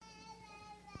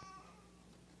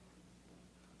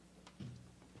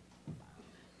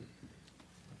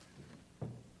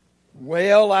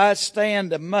Well, I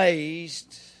stand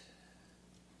amazed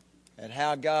at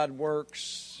how God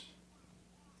works.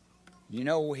 You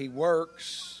know, He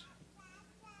works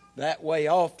that way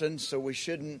often, so we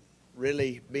shouldn't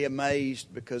really be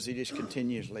amazed because He just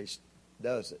continuously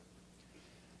does it.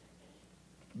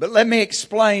 But let me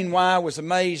explain why I was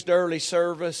amazed early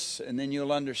service, and then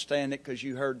you'll understand it because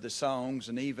you heard the songs.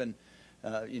 And even,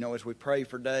 as we pray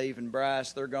for Dave and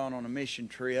Bryce, they're gone on a mission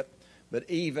trip. But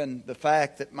even the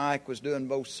fact that Mike was doing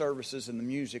both services and the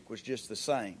music was just the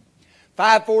same.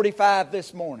 5:45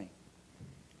 this morning.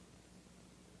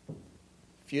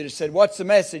 If you'd have said, "What's the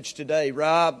message today,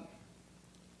 Rob?"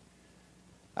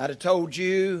 I'd have told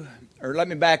you, or let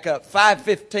me back up,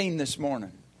 5:15 this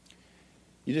morning.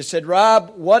 You just said,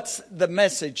 "Rob, what's the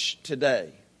message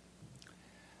today?"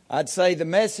 I'd say the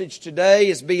message today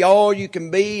is be all you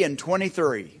can be in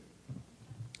 23.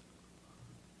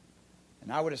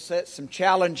 And I would have set some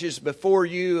challenges before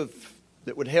you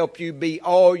that would help you be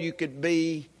all you could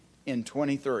be in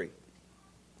 23.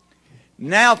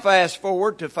 Now fast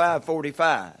forward to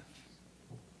 5:45.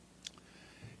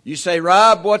 You say,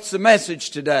 "Rob, what's the message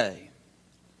today?"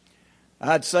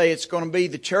 I'd say it's going to be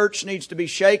the church needs to be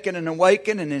shaken and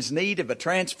awakened and is in need of a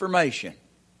transformation.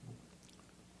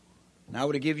 And I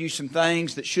would give you some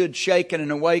things that should shaken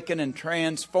and awaken and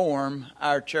transform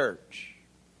our church.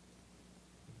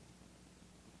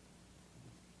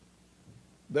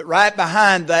 But right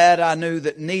behind that, I knew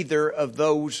that neither of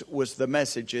those was the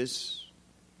messages.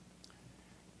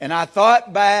 And I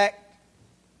thought back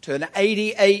to an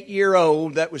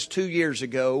 88-year-old, that was 2 years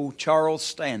ago, Charles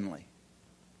Stanley.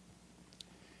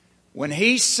 When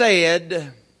he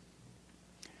said,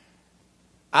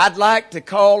 "I'd like to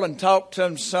call and talk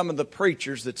to some of the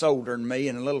preachers that's older than me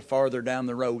and a little farther down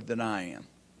the road than I am."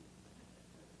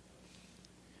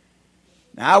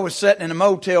 Now, I was sitting in a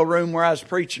motel room where I was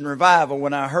preaching revival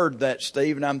when I heard that,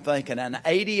 Steve, and I'm thinking an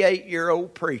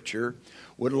 88-year-old preacher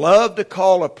would love to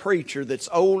call a preacher that's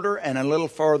older and a little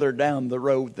farther down the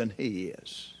road than he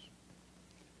is.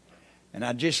 And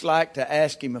I'd just like to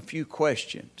ask him a few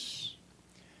questions.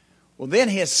 Well, then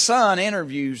his son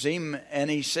interviews him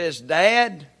and he says,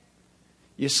 "Dad,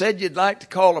 you said you'd like to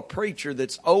call a preacher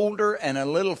that's older and a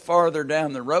little farther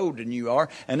down the road than you are.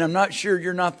 And I'm not sure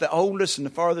you're not the oldest and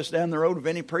the farthest down the road of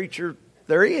any preacher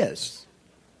there is."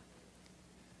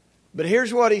 But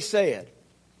here's what he said.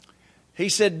 He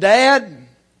said, "Dad,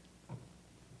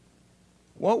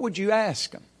 what would you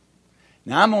ask him?"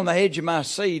 Now, I'm on the edge of my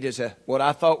seat as what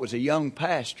I thought was a young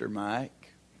pastor, Mike.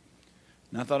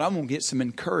 And I thought, I'm going to get some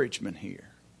encouragement here.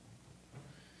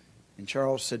 And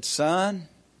Charles said, "Son,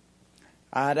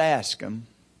 I'd ask him,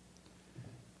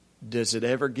 does it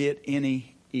ever get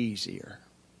any easier?"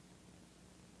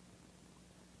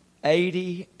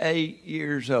 88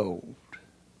 years old.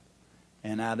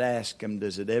 And I'd ask him,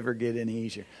 does it ever get any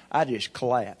easier? I just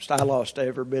collapsed. I lost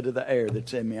every bit of the air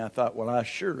that's in me. I thought, well, I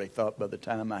surely thought by the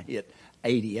time I hit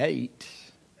 88,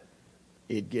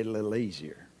 it'd get a little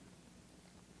easier.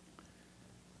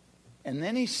 And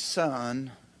then his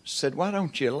son said, "Why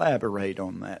don't you elaborate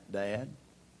on that, Dad?"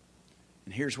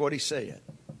 And here's what he said.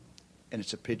 And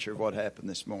it's a picture of what happened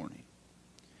this morning.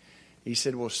 He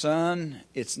said, "Well, son,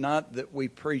 it's not that we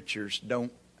preachers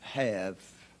don't have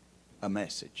a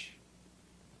message.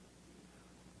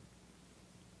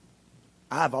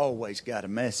 I've always got a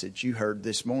message. You heard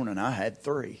this morning I had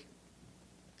 3.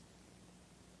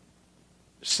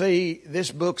 See,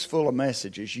 this book's full of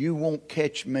messages. You won't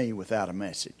catch me without a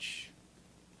message.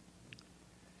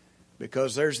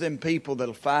 Because there's them people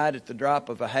that'll fight at the drop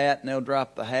of a hat and they'll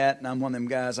drop the hat. And I'm one of them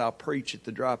guys, I'll preach at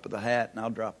the drop of the hat and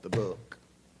I'll drop the book.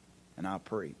 And I'll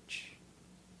preach.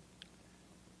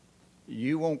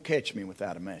 You won't catch me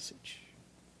without a message.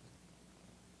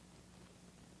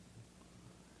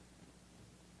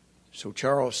 So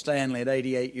Charles Stanley at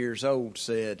 88 years old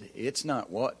said, "It's not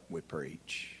what we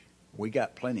preach. We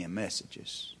got plenty of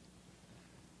messages.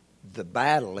 The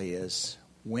battle is,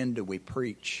 when do we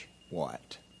preach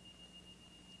what?"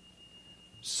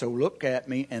 So look at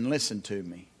me and listen to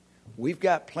me. We've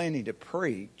got plenty to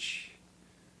preach,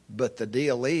 but the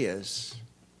deal is,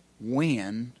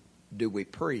 when do we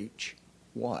preach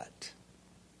what?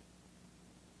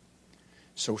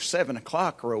 So 7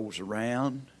 o'clock rolls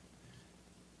around,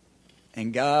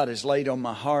 and God has laid on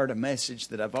my heart a message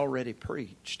that I've already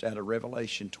preached out of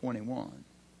Revelation 21.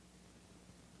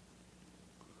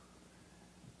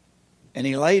 And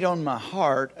He laid on my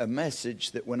heart a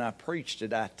message that when I preached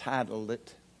it, I titled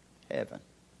it Heaven.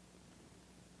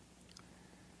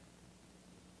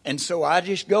 And so I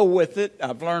just go with it.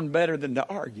 I've learned better than to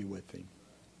argue with Him.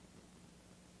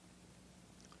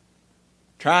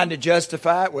 Trying to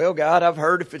justify it. Well, God, I've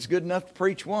heard if it's good enough to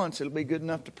preach once, it'll be good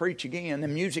enough to preach again. The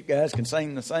music guys can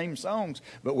sing the same songs,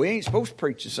 but we ain't supposed to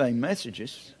preach the same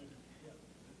messages.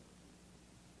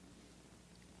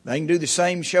 They can do the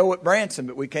same show at Branson,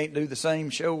 but we can't do the same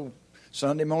show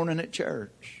Sunday morning at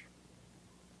church.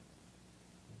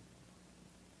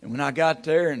 And when I got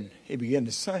there and he began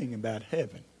to sing about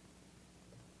heaven,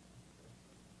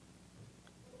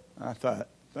 I thought,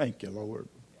 thank you, Lord.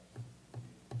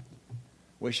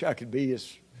 Wish I could be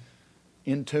as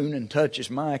in tune and touch as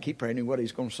Mike. He probably knew what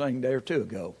he's going to sing there too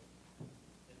ago.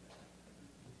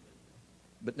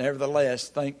 But nevertheless,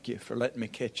 thank you for letting me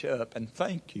catch up. And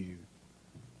thank you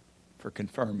for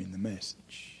confirming the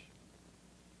message.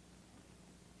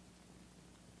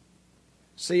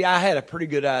 See, I had a pretty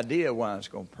good idea why I was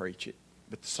going to preach it.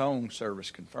 But the song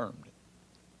service confirmed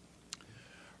it.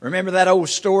 Remember that old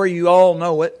story? You all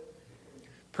know it.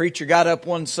 Preacher got up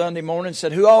one Sunday morning and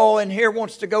said, who all in here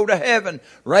wants to go to heaven?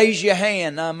 Raise your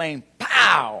hand. I mean,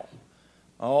 pow!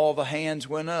 All the hands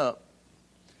went up.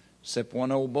 Except one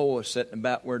old boy sitting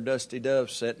about where Dusty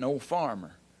Dove's sat, an old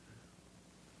farmer.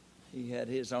 He had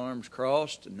his arms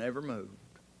crossed and never moved.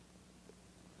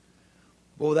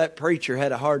 Boy, that preacher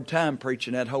had a hard time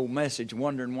preaching that whole message,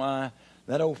 wondering why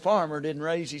that old farmer didn't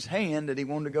raise his hand that he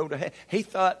wanted to go to heaven. He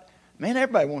thought, man,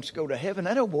 everybody wants to go to heaven.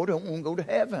 That old boy don't want to go to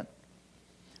heaven.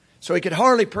 So he could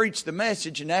hardly preach the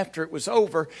message, and after it was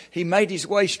over, he made his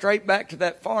way straight back to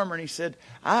that farmer, and he said,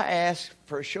 I asked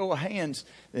for a show of hands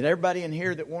that everybody in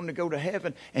here that wanted to go to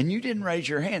heaven, and you didn't raise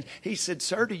your hand. He said,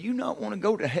 sir, do you not want to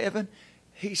go to heaven?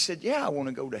 He said, yeah, I want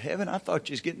to go to heaven. I thought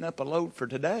you was getting up a load for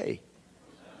today.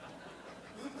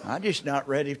 I'm just not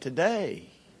ready today.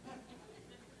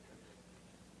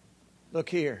 Look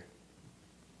here.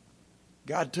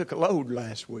 God took a load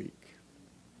last week.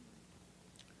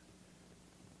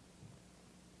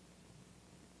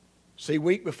 See,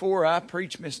 week before I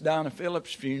preached Miss Donna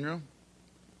Phillips' funeral.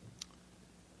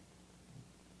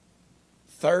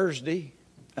 Thursday,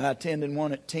 I attended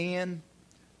one at 10.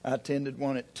 I attended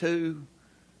one at 2.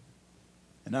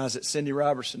 And I was at Cindy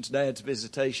Robertson's dad's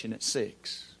visitation at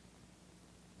 6.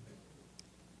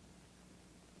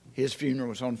 His funeral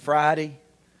was on Friday.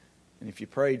 And if you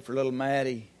prayed for little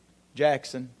Maddie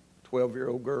Jackson,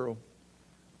 12-year-old girl,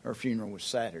 her funeral was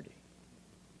Saturday.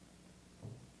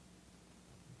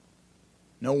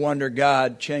 No wonder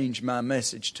God changed my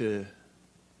message to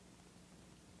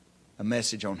a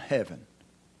message on heaven.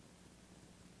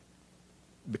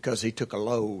 Because He took a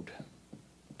load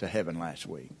to heaven last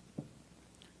week.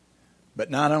 But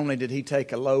not only did He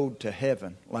take a load to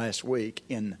heaven last week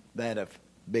in that of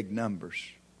big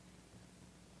numbers.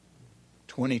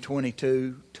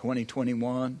 2022,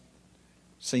 2021,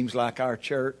 seems like our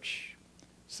church,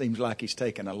 seems like He's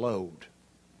taken a load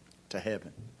to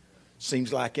heaven.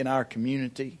 Seems like in our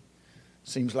community,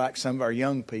 seems like some of our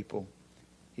young people,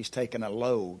 He's taken a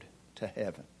load to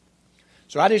heaven.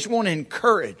 So I just want to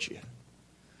encourage you.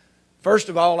 First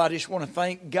of all, I just want to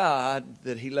thank God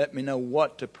that He let me know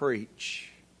what to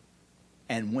preach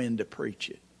and when to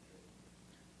preach it.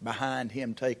 Behind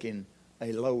Him taking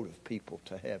a load of people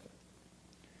to heaven.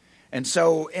 And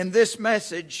so in this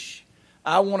message,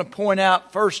 I want to point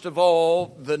out first of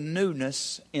all the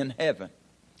newness in heaven.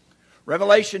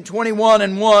 Revelation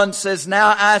 21:1 says,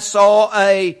 now I saw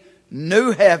a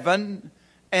new heaven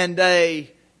and a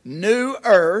new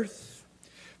earth.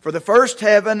 For the first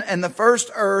heaven and the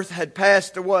first earth had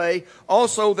passed away.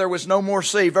 Also there was no more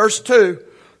sea. Verse 2,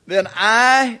 then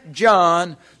I,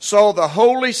 John, saw the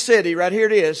holy city. Right here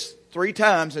it is, 3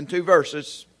 times in 2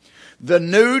 verses. The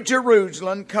new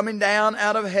Jerusalem coming down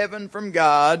out of heaven from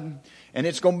God. And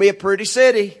it's going to be a pretty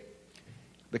city.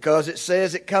 Because it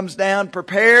says it comes down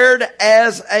prepared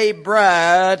as a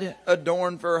bride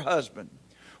adorned for her husband.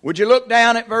 Would you look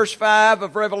down at verse 5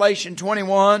 of Revelation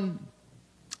 21?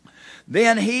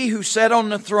 Then He who sat on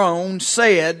the throne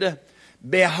said,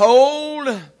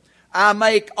 behold, I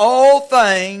make all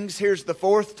things, here's the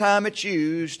 4th time it's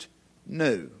used,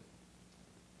 new.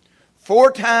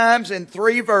 4 times in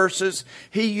 3 verses,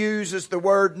 He uses the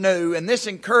word new. And this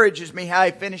encourages me how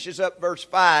He finishes up verse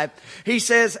 5. He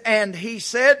says, and He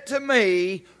said to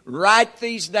me, write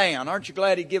these down. Aren't you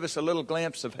glad He gave us a little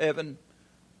glimpse of heaven?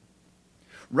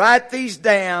 Write these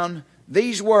down.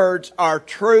 These words are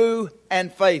true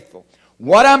and faithful.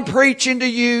 What I'm preaching to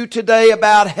you today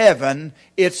about heaven,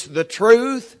 it's the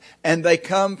truth, and they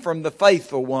come from the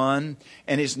faithful one,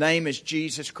 and His name is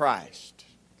Jesus Christ.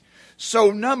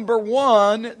 So number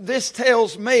 1, this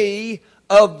tells me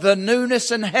of the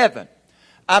newness in heaven.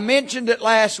 I mentioned it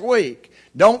last week.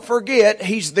 Don't forget,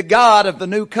 He's the God of the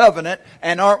new covenant,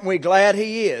 and aren't we glad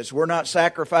He is? We're not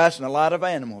sacrificing a lot of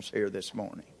animals here this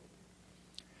morning.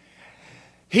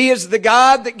 He is the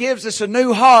God that gives us a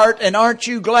new heart, and aren't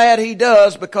you glad He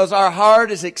does, because our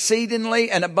heart is exceedingly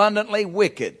and abundantly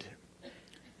wicked.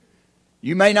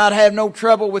 You may not have no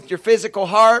trouble with your physical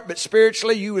heart, but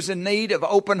spiritually you was in need of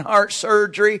open heart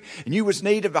surgery, and you was in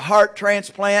need of a heart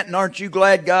transplant, and aren't you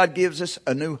glad God gives us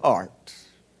a new heart?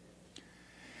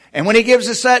 And when He gives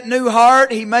us that new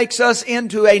heart, He makes us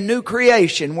into a new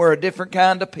creation. We're a different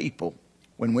kind of people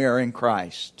when we are in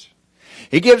Christ.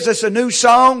 He gives us a new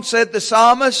song, said the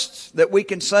psalmist, that we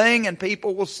can sing and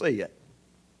people will see it.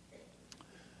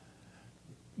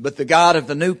 But the God of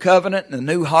the new covenant and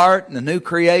the new heart and the new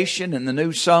creation and the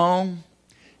new song,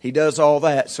 He does all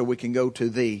that so we can go to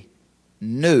the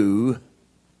new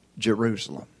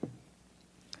Jerusalem.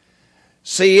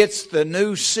 See, it's the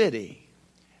new city.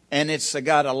 And it's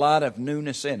got a lot of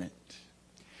newness in it.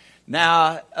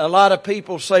 Now, a lot of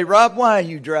people say, Rob, why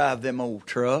you drive them old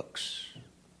trucks?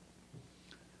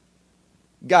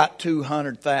 Got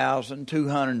 200,000,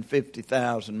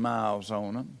 250,000 miles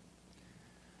on them.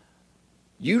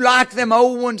 You like them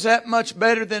old ones that much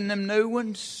better than them new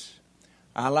ones?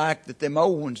 I like that them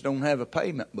old ones don't have a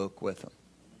payment book with them.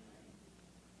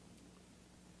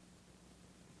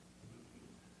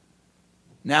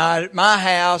 Now, at my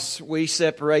house, we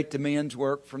separate the men's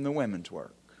work from the women's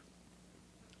work.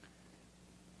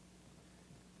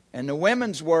 And the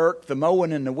women's work, the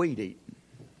mowing and the weed eating.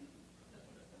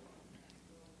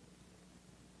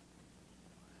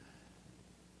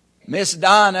 Miss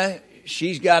Donna,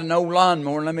 she's got an old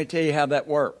lawnmower, and let me tell you how that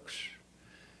works.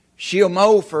 She'll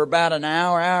mow for about an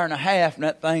hour, hour and a half, and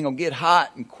that thing will get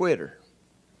hot and quit her.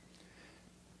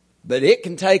 But it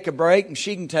can take a break, and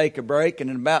she can take a break, and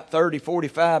in about 30,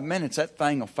 45 minutes, that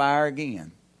thing will fire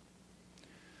again.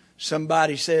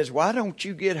 Somebody says, why don't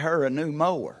you get her a new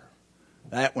mower?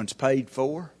 That one's paid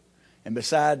for. And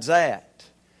besides that,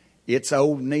 it's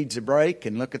old and needs a break,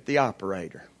 and look at the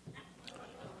operator.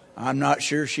 I'm not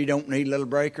sure she don't need a little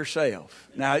break herself.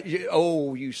 Now,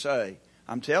 you say,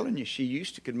 I'm telling you, she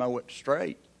used to could mow it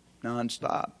straight,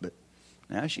 nonstop, but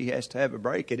now she has to have a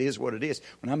break. It is what it is.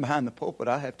 When I'm behind the pulpit,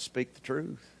 I have to speak the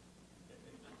truth.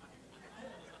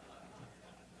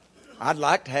 I'd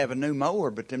like to have a new mower,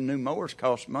 but them new mowers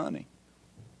cost money.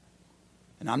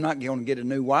 And I'm not going to get a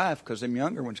new wife because them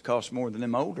younger ones cost more than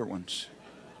them older ones.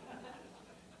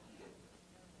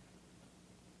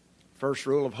 First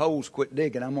rule of hoes, quit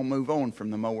digging. I'm going to move on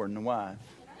from the mower and the wife.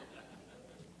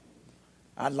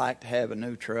 I'd like to have a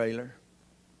new trailer.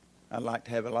 I'd like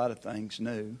to have a lot of things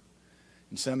new.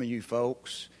 And some of you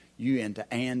folks, you into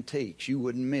antiques. You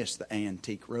wouldn't miss the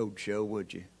Antique Roadshow,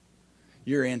 would you?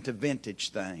 You're into vintage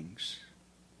things.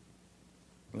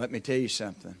 Let me tell you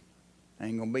something.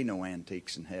 Ain't going to be no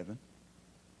antiques in heaven.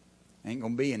 Ain't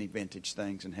going to be any vintage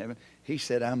things in heaven. He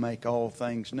said, I make all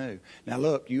things new. Now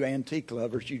look, you antique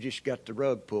lovers, you just got the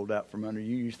rug pulled out from under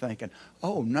you. You're thinking,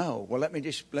 oh no. Well, let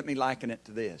me liken it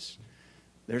to this.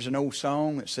 There's an old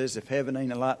song that says, if heaven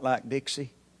ain't a lot like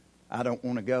Dixie, I don't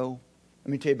want to go.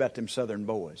 Let me tell you about them Southern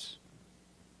boys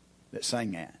that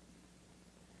sang that.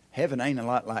 Heaven ain't a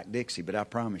lot like Dixie, but I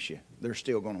promise you, they're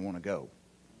still going to want to go.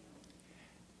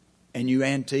 And you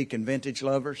antique and vintage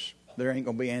lovers, there ain't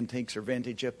going to be antiques or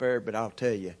vintage up there, but I'll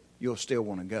tell you, you'll still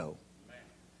want to go.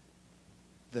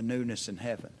 The newness in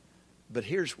heaven. But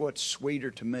here's what's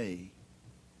sweeter to me.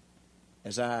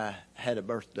 As I had a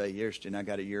birthday yesterday and I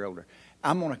got a year older.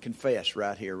 I'm going to confess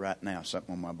right here, right now,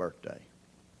 something on my birthday.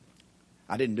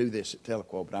 I didn't do this at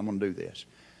Telequo, but I'm going to do this.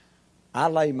 I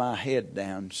lay my head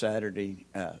down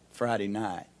Friday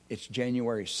night. It's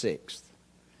January 6th.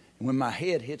 And when my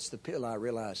head hits the pillow, I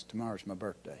realize tomorrow's my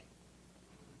birthday.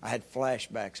 I had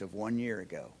flashbacks of 1 year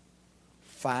ago.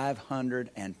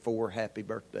 504 happy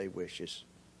birthday wishes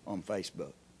on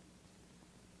Facebook.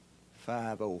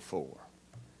 504.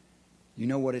 You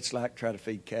know what it's like to try to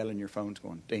feed cattle and your phone's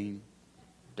going ding,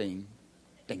 ding,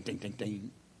 ding, ding, ding,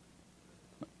 ding.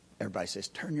 Everybody says,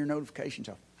 turn your notifications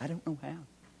off. I don't know how.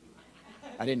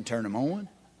 I didn't turn them on.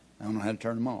 I don't know how to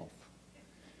turn them off.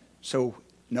 So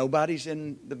nobody's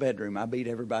in the bedroom. I beat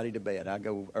everybody to bed. I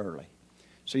go early.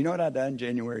 So you know what I done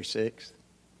January 6th?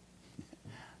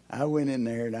 I went in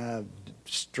there and I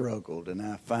struggled and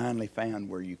I finally found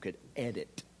where you could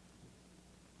edit.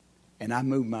 And I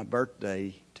moved my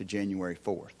birthday to January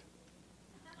 4th.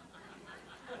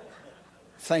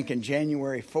 Thinking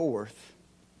January 4th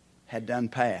had done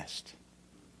passed.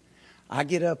 I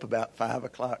get up about 5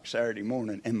 o'clock Saturday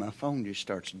morning and my phone just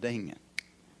starts dinging.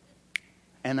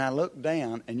 And I look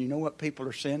down and you know what people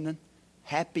are sending?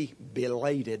 Happy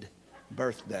belated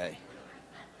birthday.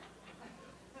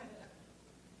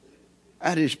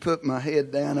 I just put my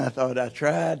head down. I thought I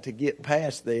tried to get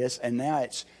past this, and now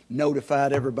it's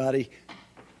notified everybody.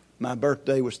 My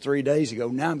birthday was 3 days ago.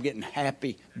 Now I'm getting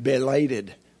happy,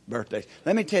 belated birthdays.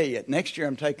 Let me tell you, next year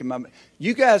I'm taking my...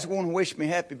 You guys want to wish me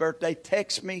happy birthday?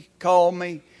 Text me, call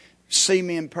me, see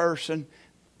me in person.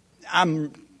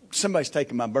 Somebody's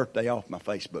taking my birthday off my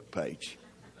Facebook page.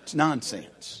 It's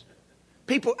nonsense.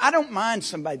 People, I don't mind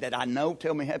somebody that I know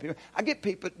tell me happy birthday. I get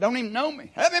people that don't even know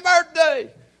me. Happy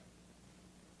birthday!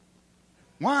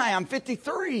 Why? I'm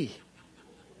 53.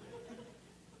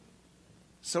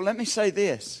 So let me say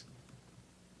this.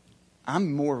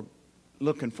 I'm more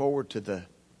looking forward to the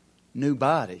new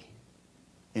body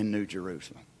in New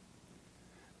Jerusalem.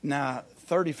 Now,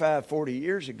 35, 40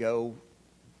 years ago,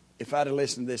 if I'd have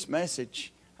listened to this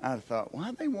message, I'd have thought, why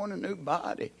do they want a new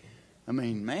body? I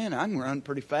mean, man, I can run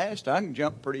pretty fast. I can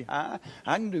jump pretty high.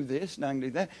 I can do this and I can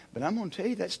do that. But I'm going to tell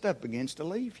you, that stuff begins to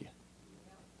leave you.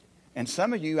 And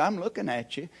some of you, I'm looking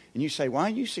at you, and you say, why are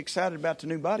you so excited about the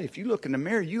new body? If you look in the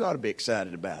mirror, you ought to be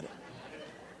excited about it.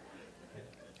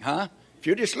 Huh? If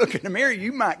you're just looking in the mirror,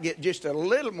 you might get just a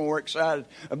little more excited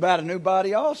about a new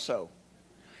body also.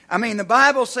 I mean, the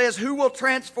Bible says, who will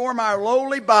transform our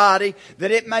lowly body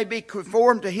that it may be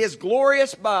conformed to His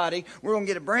glorious body? We're going to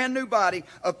get a brand new body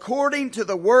according to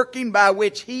the working by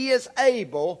which He is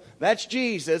able, that's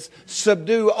Jesus,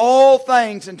 subdue all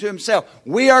things unto Himself.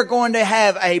 We are going to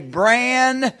have a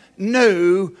brand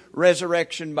new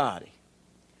resurrection body.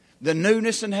 The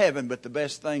newness in heaven, but the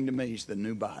best thing to me is the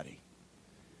new body.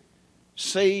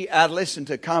 See, I listened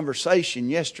to a conversation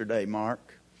yesterday,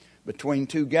 Mark, between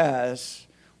two guys.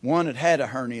 One had had a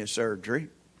hernia surgery,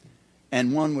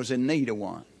 and one was in need of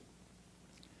one.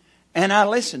 And I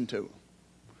listened to them.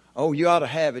 Oh, you ought to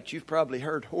have it. You've probably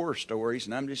heard horror stories,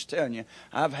 and I'm just telling you,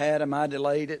 I've had them. I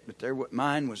delayed it, but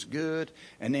mine was good.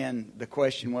 And then the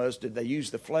question was, did they use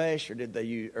the flesh, or did they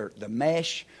use the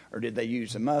mesh, or did they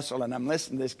use the muscle? And I'm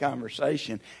listening to this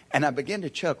conversation, and I began to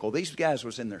chuckle. These guys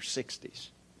was in their 60s.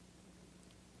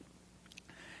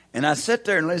 And I sat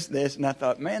there and listened to this, and I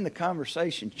thought, man, the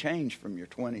conversation changed from your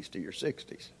 20s to your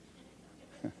 60s.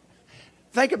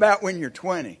 Think about when you're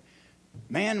 20.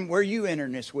 Man, where are you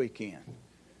entering this weekend?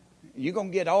 You're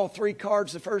going to get all 3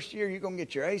 cards the first year. You're going to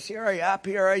get your ACRA,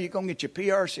 IPRA. You're going to get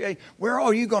your PRCA. Where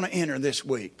are you going to enter this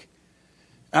week?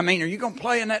 I mean, are you going to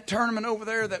play in that tournament over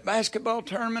there, that basketball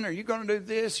tournament? Are you going to do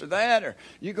this or that? Or are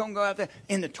you going to go out there?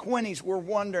 In the 20s, we're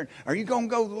wondering, are you going to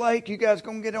go to the lake? You guys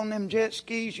going to get on them jet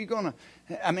skis? You going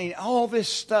to, I mean, all this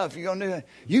stuff. You're going to do it.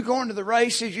 You going to the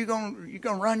races? You going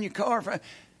to run your car?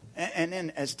 And then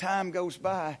as time goes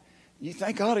by, you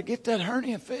think, I ought to get that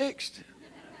hernia fixed.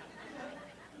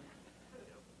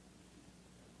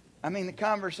 I mean, the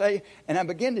conversation, and I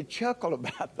began to chuckle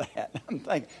about that. I'm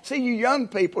thinking, see, you young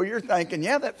people, you're thinking,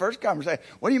 yeah, that first conversation,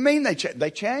 what do you mean they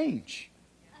change?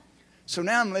 So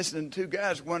now I'm listening to two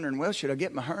guys wondering, well, should I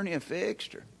get my hernia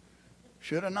fixed or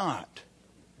should I not?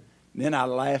 And then I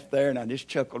laughed there and I just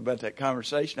chuckled about that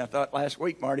conversation. I thought last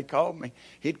week Marty called me.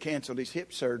 He'd canceled his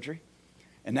hip surgery,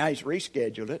 and now he's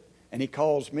rescheduled it, and he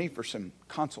calls me for some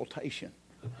consultation,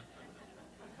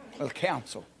 a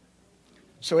counsel.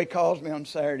 So he calls me on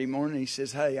Saturday morning. He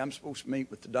says, hey, I'm supposed to meet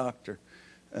with the doctor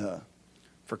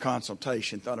for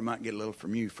consultation. Thought I might get a little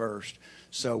from you first.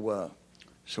 So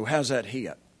how's that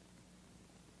hip?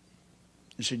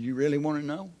 I said, you really want to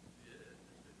know?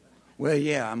 Well,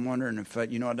 yeah, I'm wondering if, I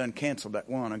done canceled that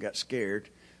one. I got scared.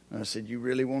 I said, you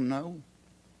really want to know?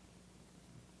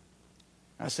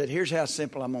 I said, here's how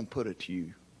simple I'm going to put it to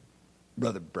you,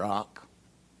 Brother Brock.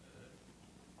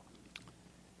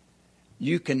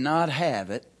 You cannot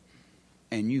have it,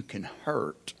 and you can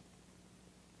hurt,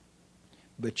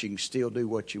 but you can still do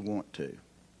what you want to.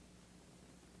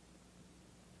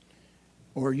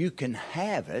 Or you can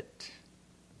have it,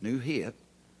 new hip,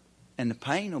 and the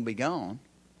pain will be gone,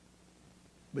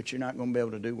 but you're not going to be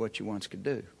able to do what you once could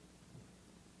do.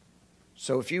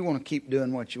 So if you want to keep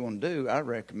doing what you want to do, I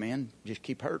recommend just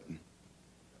keep hurting,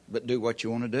 but do what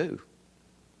you want to do.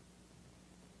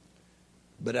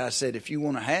 But I said, if you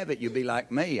want to have it, you'll be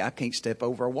like me. I can't step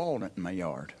over a walnut in my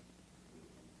yard.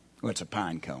 Well, it's a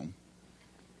pine cone.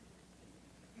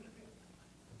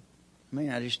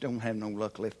 I just don't have no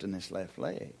luck lifting this left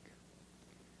leg.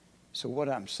 So what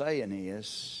I'm saying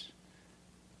is,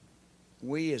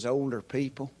 we as older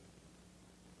people,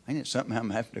 ain't it something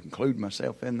I'm having to include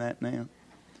myself in that now?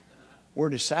 We're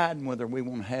deciding whether we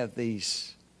want to have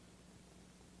these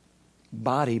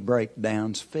body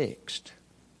breakdowns fixed.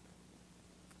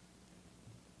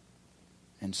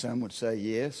 And some would say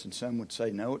yes, and some would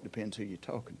say no. It depends who you're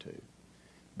talking to.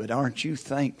 But aren't you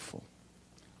thankful?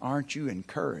 Aren't you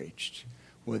encouraged?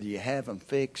 Whether you have them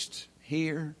fixed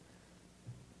here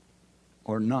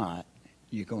or not,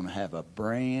 you're going to have a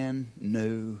brand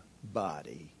new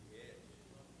body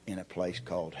in a place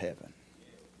called heaven.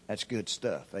 That's good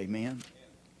stuff. Amen?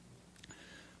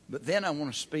 But then I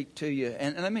want to speak to you,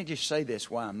 and let me just say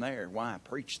this while I'm there, why I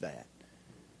preach that.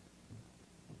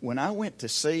 When I went to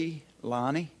see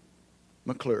Lonnie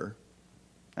McClure,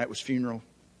 that was funeral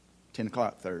 10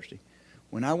 o'clock Thursday.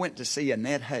 When I went to see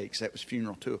Annette Hakes, that was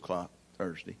funeral 2 o'clock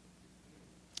Thursday.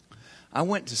 I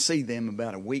went to see them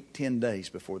about a week, 10 days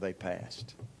before they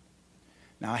passed.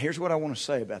 Now, here's what I want to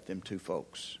say about them two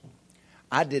folks.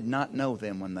 I did not know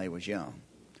them when they was young.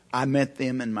 I met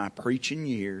them in my preaching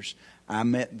years. I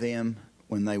met them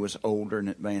when they was older and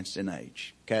advanced in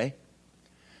age. Okay?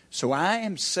 So I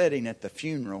am sitting at the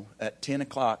funeral at 10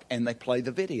 o'clock and they play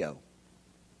the video.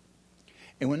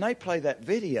 And when they play that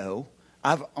video,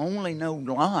 I've only known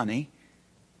Lonnie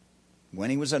when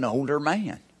he was an older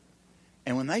man.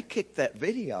 And when they kick that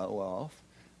video off,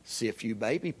 see a few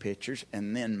baby pictures,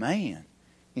 and then, man,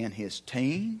 in his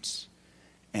teens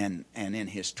and in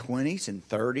his 20s and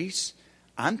 30s,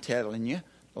 I'm telling you,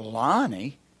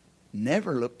 Lonnie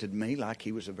never looked at me like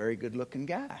he was a very good-looking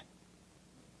guy.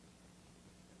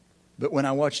 But when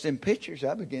I watched them pictures,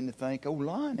 I began to think, oh,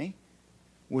 Lonnie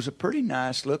was a pretty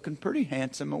nice-looking, pretty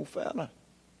handsome old fella.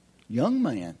 Young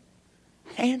man,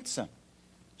 handsome,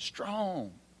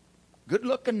 strong,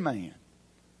 good-looking man.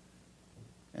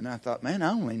 And I thought, man,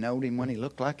 I only knowed him when he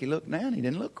looked like he looked now, and he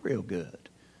didn't look real good.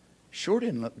 Sure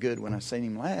didn't look good when I seen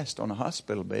him last on a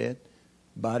hospital bed,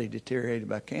 body deteriorated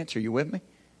by cancer. You with me?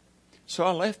 So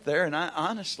I left there, and I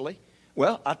honestly,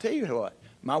 well, I'll tell you what.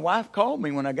 My wife called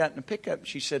me when I got in the pickup, and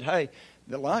she said, hey,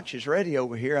 the lunch is ready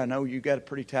over here. I know you got a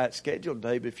pretty tight schedule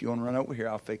today, but if you want to run over here,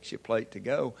 I'll fix you a plate to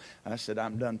go. I said,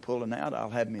 I'm done pulling out.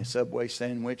 I'll have me a Subway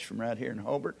sandwich from right here in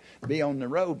Hobart. Be on the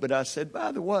road. But I said,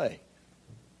 by the way,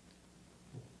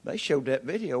 they showed that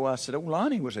video. I said, oh,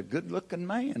 Lonnie was a good-looking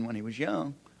man when he was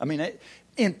young. I mean, it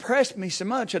impressed me so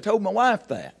much, I told my wife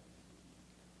that.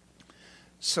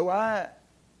 So I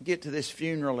get to this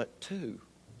funeral at 2.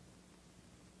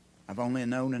 I've only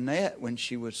known Annette when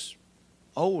she was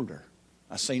older.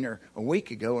 I seen her a week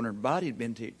ago, and her body had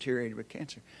been deteriorated with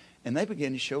cancer. And they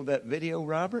began to show that video,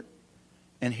 Robert.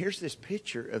 And here's this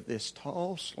picture of this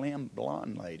tall, slim,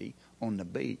 blonde lady on the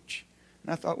beach.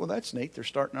 And I thought, well, that's neat. They're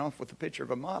starting off with a picture of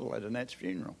a model at Annette's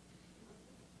funeral.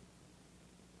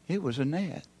 It was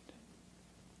Annette.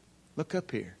 Look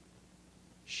up here.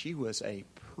 She was a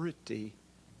pretty,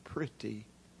 pretty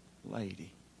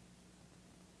lady.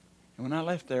 And when I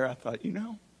left there, I thought, you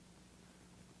know,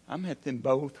 I met them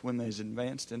both when they was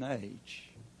advanced in age.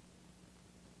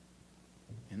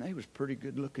 And they was pretty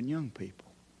good-looking young people.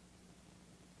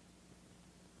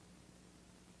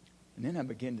 And then I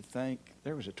began to think,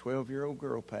 there was a 12-year-old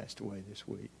girl passed away this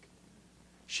week.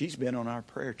 She's been on our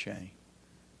prayer chain.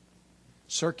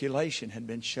 Circulation had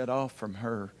been shut off from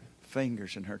her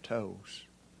fingers and her toes.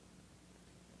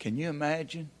 Can you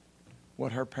imagine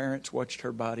what her parents watched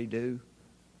her body do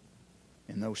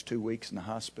in those 2 weeks in the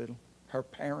hospital? Her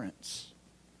parents.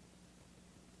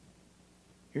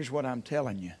 Here's what I'm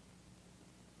telling you.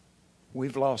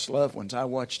 We've lost loved ones. I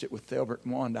watched it with Thelbert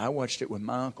and Wanda. I watched it with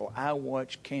my uncle. I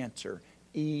watched cancer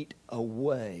eat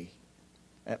away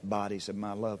at bodies of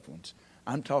my loved ones.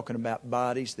 I'm talking about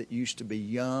bodies that used to be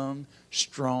young,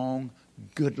 strong,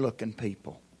 good-looking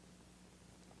people.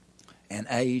 And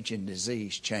age and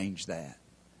disease changed that.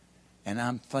 And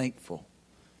I'm thankful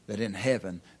that in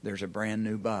heaven there's a brand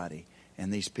new body.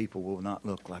 And these people will not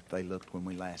look like they looked when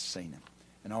we last seen them.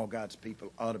 And all God's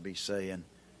people ought to be saying,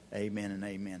 amen and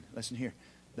amen. Listen here.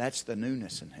 That's the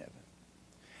newness in heaven.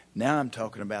 Now I'm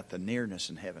talking about the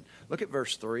nearness in heaven. Look at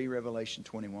verse 3, Revelation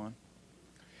 21.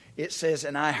 It says,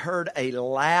 and I heard a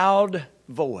loud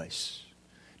voice.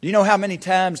 Do you know how many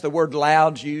times the word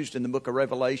loud's used in the book of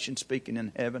Revelation, speaking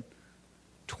in heaven?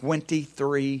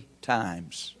 23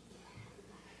 times.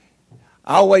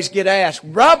 I always get asked,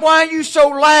 Rob, why are you so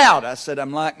loud? I said,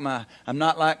 I'm not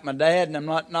like my dad, and I'm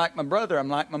not like my brother. I'm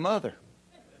like my mother.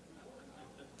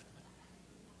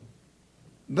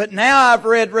 But now I've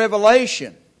read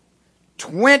Revelation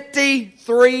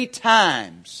 23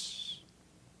 times.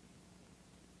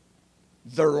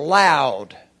 They're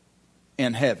loud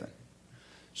in heaven.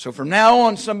 So from now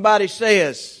on, somebody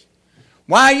says,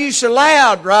 why are you so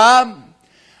loud, Rob?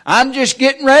 I'm just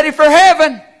getting ready for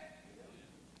heaven.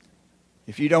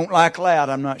 If you don't like loud,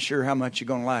 I'm not sure how much you're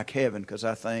going to like heaven, because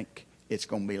I think it's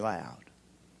going to be loud.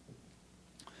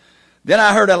 Then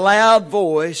I heard a loud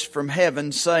voice from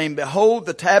heaven saying, behold,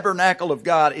 the tabernacle of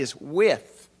God is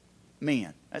with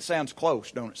men. That sounds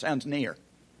close, don't it? Sounds near.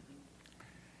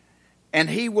 and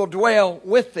He will dwell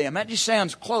with them. That just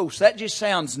sounds close. That just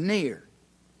sounds near.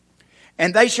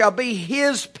 And they shall be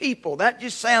His people. That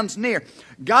just sounds near.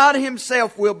 God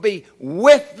Himself will be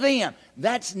with them.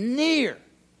 That's near.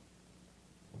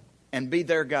 And be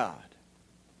their God.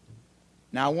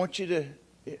 Now I want you to,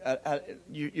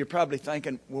 you're probably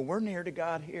thinking, well, we're near to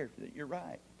God here. You're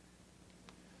right.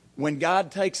 When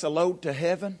God takes a load to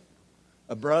heaven,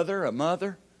 a brother, a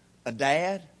mother, a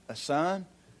dad, a son,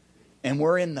 and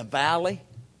we're in the valley,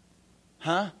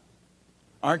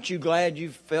 aren't you glad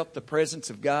you've felt the presence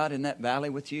of God in that valley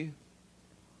with you?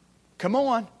 Come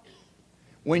on.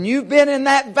 When you've been in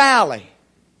that valley,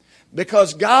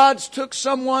 because God's took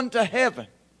someone to heaven,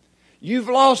 you've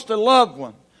lost a loved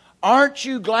one, aren't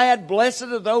you glad, blessed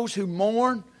are those who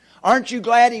mourn? Aren't you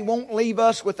glad He won't leave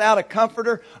us without a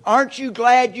comforter? Aren't you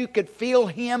glad you could feel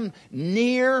Him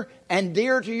near and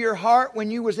dear to your heart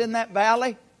when you was in that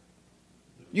valley?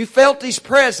 You felt His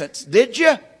presence, did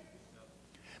you?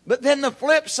 But then the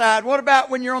flip side, what about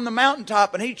when you're on the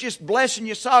mountaintop and He's just blessing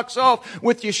your socks off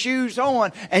with your shoes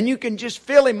on, and you can just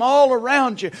feel Him all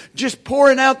around you, just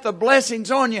pouring out the blessings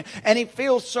on you, and He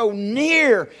feels so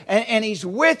near and He's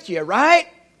with you, right?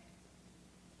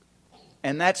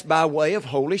 And that's by way of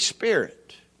Holy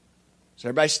Spirit. Is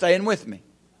everybody staying with me?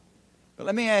 But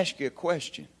let me ask you a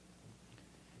question.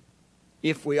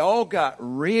 If we all got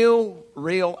real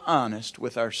honest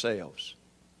with ourselves,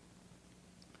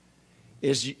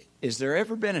 is there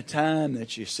ever been a time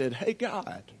that you said, hey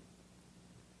God,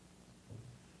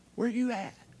 where are you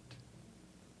at?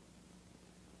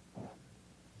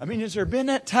 I mean, has there been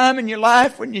that time in your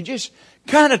life when you just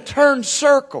kind of turned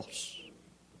circles?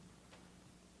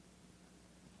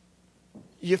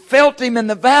 You felt Him in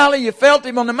the valley, you felt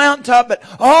Him on the mountaintop, but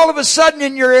all of a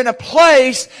sudden you're in a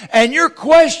place and your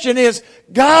question is,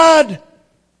 God,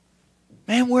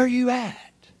 man, where are you at?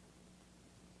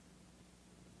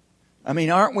 I mean,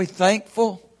 aren't we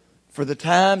thankful for the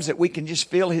times that we can just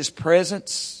feel His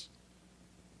presence?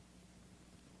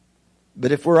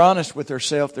 But if we're honest with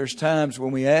ourselves, there's times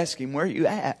when we ask Him, where are you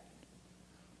at?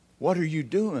 What are you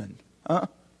doing?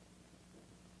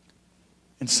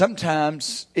 And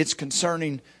sometimes it's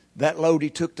concerning that load He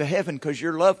took to heaven because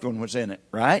your loved one was in it,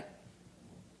 right?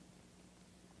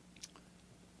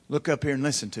 Look up here and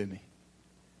listen to me.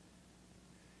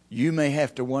 You may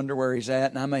have to wonder where He's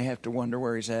at, and I may have to wonder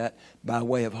where He's at by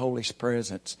way of Holy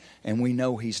presence. And we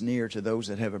know He's near to those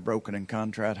that have a broken and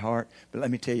contrite heart. But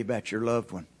let me tell you about your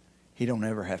loved one. He don't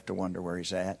ever have to wonder where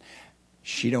He's at.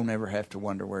 She don't ever have to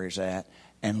wonder where He's at.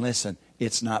 And listen,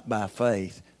 it's not by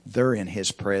faith. They're in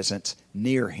His presence,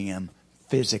 near Him,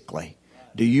 physically.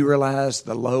 Do you realize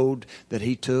the load that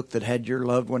He took that had your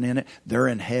loved one in it? They're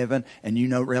in heaven, and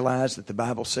you realize that the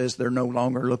Bible says they're no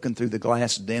longer looking through the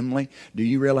glass dimly. Do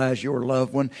you realize your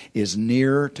loved one is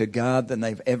nearer to God than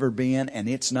they've ever been? And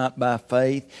it's not by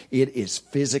faith. It is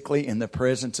physically in the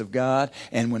presence of God.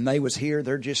 And when they was here,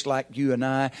 they're just like you and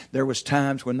I. There was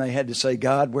times when they had to say,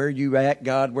 God, where you at?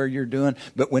 God, where you're doing?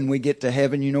 But when we get to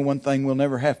heaven, you know one thing we'll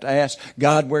never have to ask,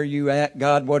 God, where you at?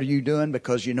 God, what are you doing?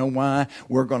 Because you know why?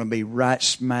 We're going to be right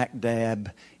smack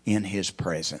dab in His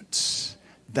presence.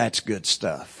 That's good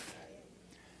stuff.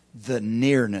 The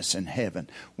nearness in heaven.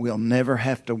 We'll never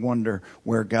have to wonder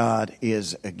where God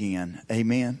is again.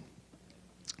 Amen.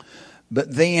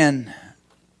 But then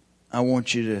I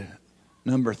want you to,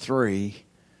 number 3,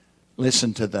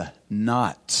 listen to the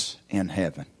knots in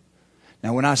heaven.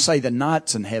 Now, when I say the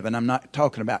knots in heaven, I'm not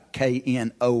talking about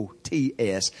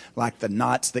Knots, like the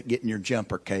knots that get in your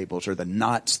jumper cables, or the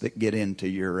knots that get into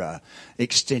your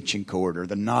extension cord, or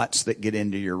the knots that get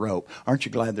into your rope. Aren't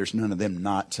you glad there's none of them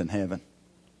knots in heaven?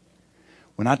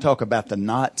 When I talk about the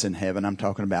knots in heaven, I'm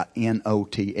talking about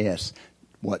Knots,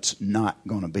 what's not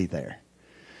going to be there.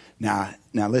 Now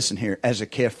listen here. As a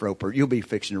calf roper, you'll be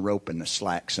fixing a rope in the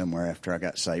slack somewhere after I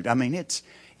got saved. I mean, it's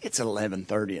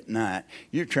 11:30 at night.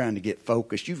 You're trying to get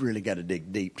focused. You've really got to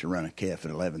dig deep to run a calf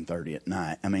at 11:30 at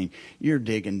night. I mean, you're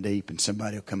digging deep, and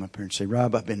somebody will come up here and say,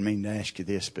 Rob, I've been meaning to ask you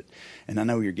this, and I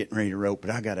know you're getting ready to rope,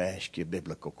 but I got to ask you a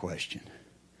biblical question.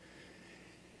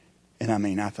 And I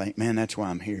mean, I think, man, that's why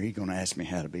I'm here. He's going to ask me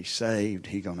how to be saved.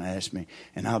 He's going to ask me,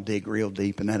 and I'll dig real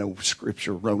deep, and that old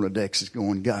scripture Rolodex is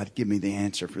going, God, give me the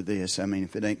answer for this. I mean,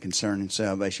 if it ain't concerning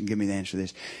salvation, give me the answer for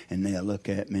this. And they'll look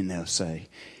at me and they'll say,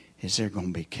 is there going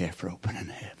to be calf roping in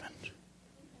heaven?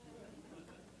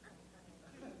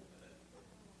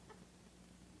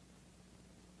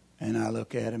 And I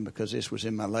look at him, because this was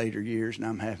in my later years, and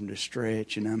I'm having to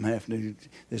stretch, and I'm having to,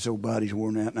 this old body's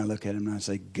worn out, and I look at him and I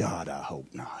say, God, I hope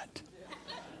not.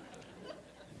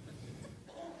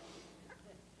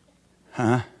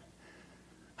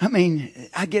 I mean,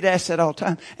 I get asked that all the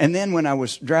time. And then when I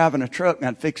was driving a truck and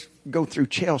I'd go through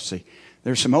Chelsea,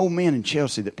 there's some old men in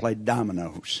Chelsea that played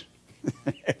dominoes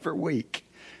every week.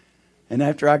 And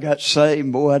after I got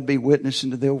saved, boy, I'd be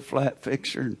witnessing to the old flat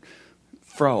fixer and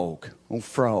Frog. Old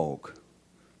Frog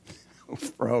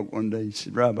one day, he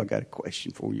said, Rob, I got a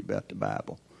question for you about the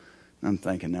Bible. And I'm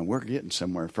thinking, now we're getting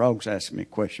somewhere. Frog's asking me a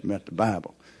question about the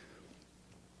Bible.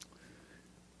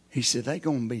 He said, they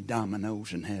going to be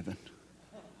dominoes in heaven.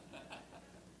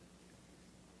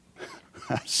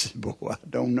 I said, boy, I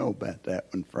don't know about that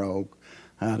one, Frog.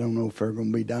 I don't know if there are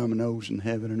going to be dominoes in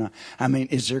heaven or not. I mean,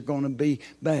 is there going to be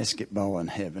basketball in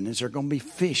heaven? Is there going to be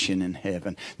fishing in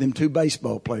heaven? Them two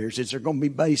baseball players, is there going to be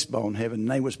baseball in heaven?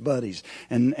 And they was buddies.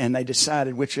 And they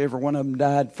decided whichever one of them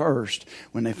died first,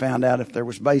 when they found out if there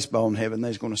was baseball in heaven, they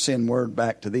was going to send word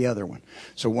back to the other one.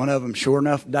 So one of them sure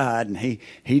enough died, and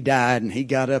he died, and he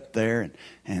got up there,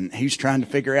 and he's trying to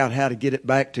figure out how to get it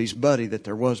back to his buddy that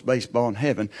there was baseball in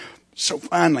heaven. So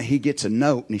finally he gets a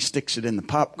note and he sticks it in the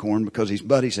popcorn because his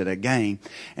buddy's at a game.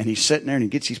 And he's sitting there and he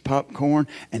gets his popcorn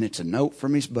and it's a note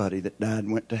from his buddy that died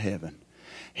and went to heaven.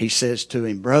 He says to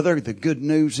him, brother, the good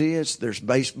news is there's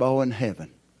baseball in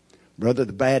heaven. Brother,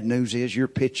 the bad news is you're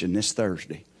pitching this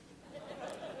Thursday.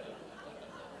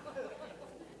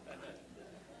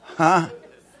 Huh?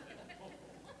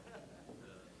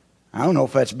 I don't know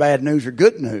if that's bad news or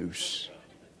good news.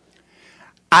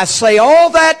 I say all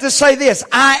that to say this.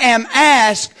 I am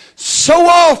asked so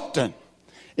often,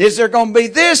 is there going to be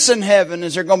this in heaven?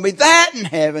 Is there going to be that in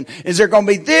heaven? Is there going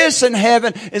to be this in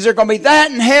heaven? Is there going to be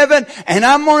that in heaven? And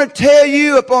I'm going to tell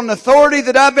you upon the authority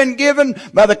that I've been given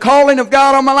by the calling of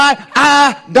God on my life,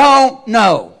 I don't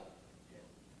know.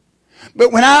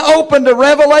 But when I open to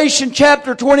Revelation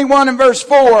chapter 21 and verse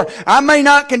 4, I may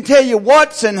not can tell you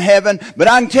what's in heaven, but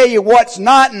I can tell you what's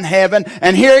not in heaven.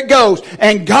 And here it goes.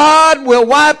 And God will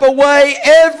wipe away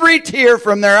every tear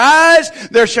from their eyes.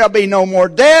 There shall be no more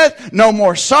death, no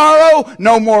more sorrow,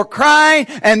 no more crying,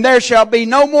 and there shall be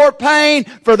no more pain,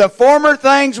 for the former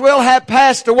things will have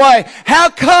passed away. How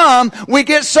come we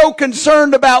get so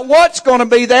concerned about what's going to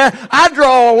be there? I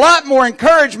draw a lot more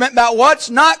encouragement about what's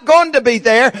not going to be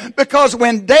there, because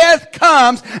when death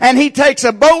comes and he takes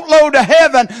a boatload to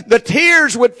heaven, the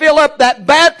tears would fill up that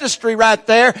baptistry right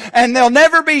there and they'll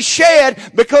never be shed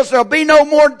because there'll be no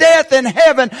more death in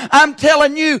heaven. I'm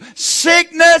telling you,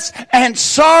 sickness and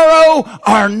sorrow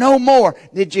are no more.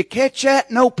 Did you catch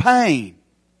that? No pain.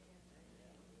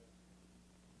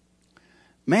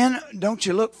 Man, don't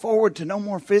you look forward to no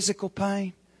more physical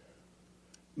pain?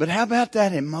 But how about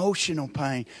that emotional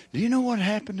pain? Do you know what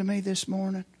happened to me this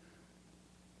morning?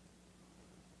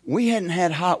 We hadn't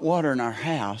had hot water in our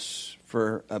house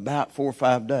for about 4 or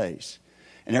 5 days.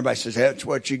 And everybody says, that's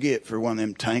what you get for one of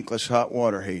them tankless hot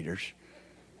water heaters.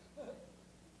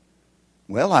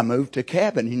 Well, I moved to a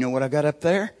cabin. You know what I got up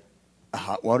there? A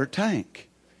hot water tank.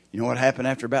 You know what happened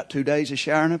after about 2 days of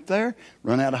showering up there?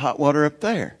 Run out of hot water up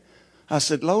there. I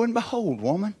said, lo and behold,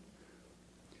 woman,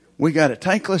 we got a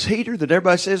tankless heater that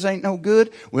everybody says ain't no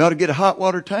good. We ought to get a hot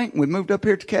water tank. We moved up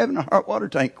here to the cabin, our hot water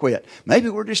tank quit. Maybe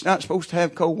we're just not supposed to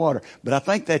have cold water. But I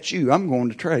think that's you. I'm going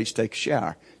to Trace, take a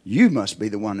shower. You must be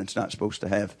the one that's not supposed to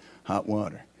have hot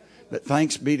water. But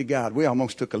thanks be to God, we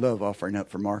almost took a love offering up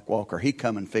for Mark Walker. He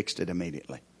come and fixed it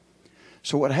immediately.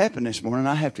 So what happened this morning,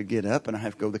 I have to get up and I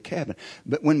have to go to the cabin.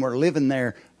 But when we're living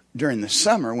there during the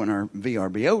summer, when our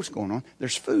VRBO is going on,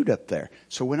 there's food up there.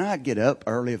 So when I get up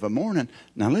early of a morning,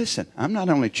 now listen, I'm not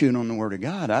only chewing on the Word of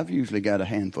God. I've usually got a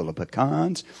handful of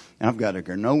pecans. I've got a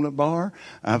granola bar.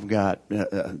 I've got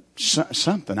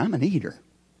something. I'm an eater.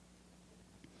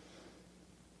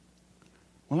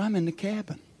 Well, I'm in the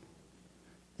cabin.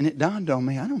 And it dawned on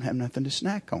me, I don't have nothing to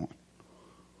snack on.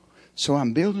 So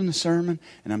I'm building the sermon,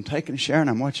 and I'm taking a shower, and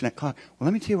I'm watching that clock. Well,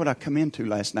 let me tell you what I come into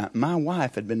last night. My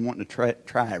wife had been wanting to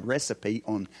try a recipe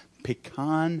on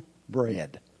pecan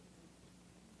bread.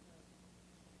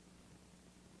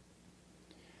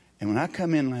 And when I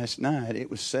come in last night, it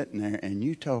was sitting there, and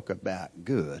you talk about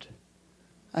good.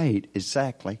 I ate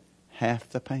exactly half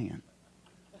the pan.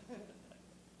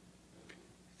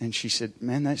 And she said,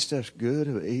 man, that stuff's good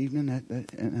of the evening.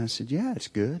 And I said, yeah, it's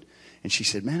good. And she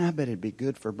said, man, I bet it'd be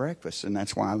good for breakfast. And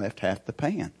that's why I left half the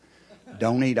pan.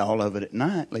 Don't eat all of it at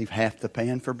night. Leave half the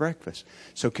pan for breakfast.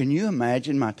 So can you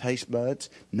imagine my taste buds?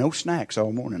 No snacks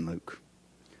all morning, Luke.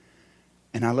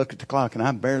 And I look at the clock, and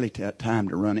I barely got time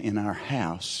to run in our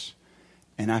house.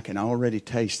 And I can already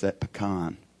taste that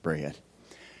pecan bread.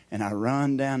 And I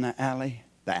run down the alley.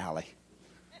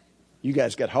 You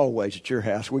guys got hallways at your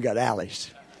house. We got alleys.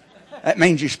 That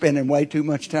means you're spending way too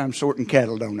much time sorting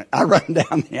cattle, don't it? I run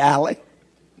down the alley.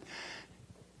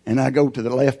 And I go to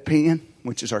the left pen,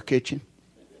 which is our kitchen.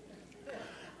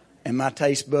 And my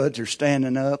taste buds are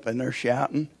standing up and they're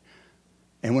shouting.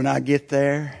 And when I get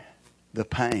there, the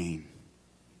pain,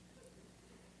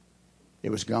 it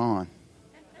was gone.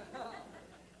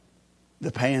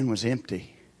 The pan was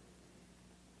empty.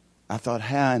 I thought,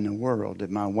 how in the world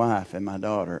did my wife and my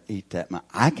daughter eat that much?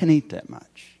 I can eat that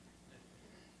much.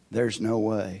 There's no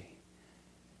way.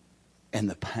 And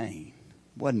the pain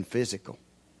wasn't physical.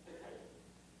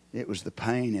 It was the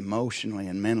pain emotionally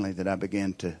and mentally that I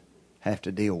began to have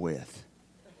to deal with.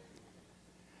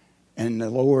 And the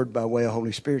Lord, by way of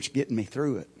Holy Spirit, is getting me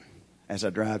through it as I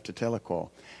drive to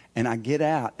Telequal. And I get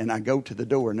out and I go to the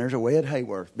door and there's a Ed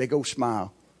Hayworth, big old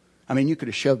smile. I mean, you could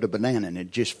have shoved a banana and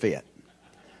it just fit.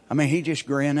 I mean, he just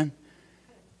grinning.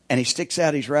 And he sticks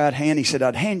out his right hand. He said,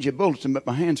 I'd hand you a bulletin, but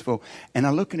my hand's full. And I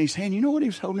look in his hand. You know what he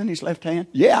was holding in his left hand?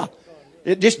 Yeah.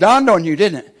 It just dawned on you,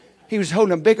 didn't it? He was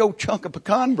holding a big old chunk of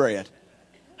pecan bread.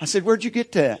 I said, where'd you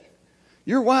get that?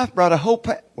 Your wife brought a whole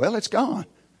pan. Well, it's gone.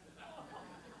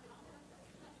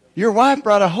 Your wife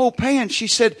brought a whole pan. She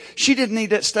said she didn't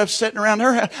need that stuff sitting around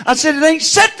her house. I said, it ain't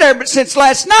sat there but since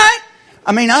last night.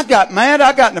 I mean, I got mad.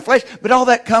 I got in the flesh. But all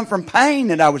that come from pain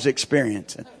that I was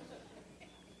experiencing.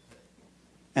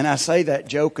 And I say that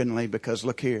jokingly because,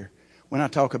 look here, when I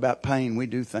talk about pain, we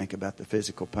do think about the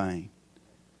physical pain.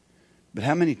 But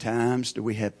how many times do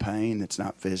we have pain that's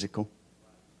not physical?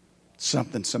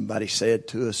 Something somebody said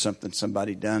to us, something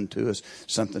somebody done to us,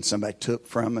 something somebody took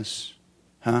from us.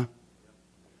 Huh?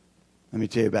 Let me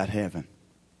tell you about heaven.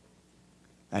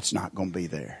 That's not going to be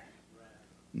there.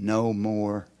 No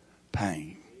more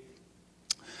pain.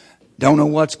 Don't know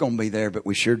what's going to be there, but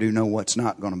we sure do know what's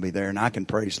not going to be there. And I can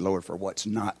praise the Lord for what's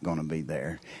not going to be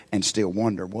there and still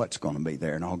wonder what's going to be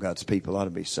there. And all God's people ought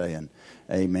to be saying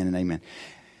amen and amen.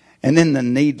 And then the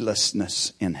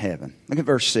needlessness in heaven. Look at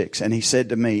verse 6. And he said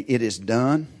to me, it is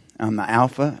done. I'm the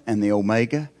Alpha and the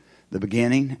Omega, the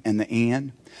beginning and the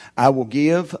end. I will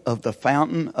give of the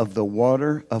fountain of the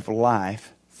water of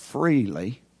life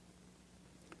freely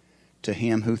to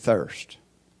him who thirsts.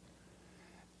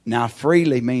 Now,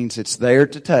 freely means it's there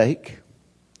to take.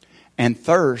 And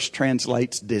thirst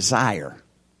translates desire.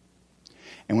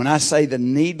 And when I say the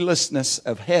needlessness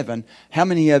of heaven, how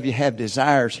many of you have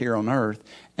desires here on earth?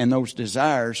 And those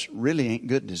desires really ain't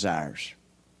good desires.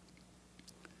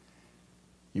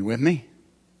 You with me?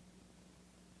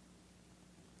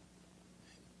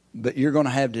 But you're going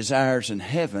to have desires in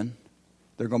heaven.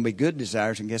 They're going to be good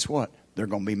desires. And guess what? They're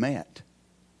going to be met.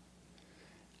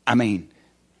 I mean,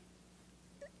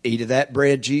 eat of that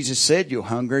bread, Jesus said, you'll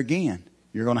hunger again.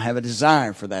 You're going to have a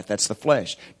desire for that. That's the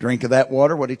flesh. Drink of that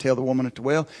water. What did he tell the woman at the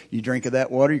well? You drink of that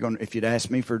water. You're going to, if you'd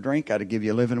asked me for a drink, I'd give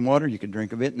you living water. You could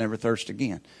drink of it and never thirst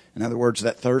again. In other words,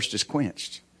 that thirst is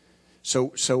quenched.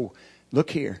 So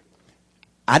look here.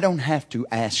 I don't have to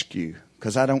ask you,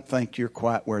 because I don't think you're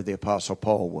quite where the Apostle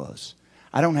Paul was.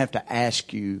 I don't have to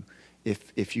ask you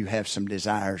if you have some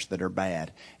desires that are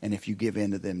bad and if you give in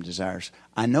to them desires.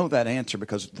 I know that answer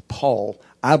because Paul,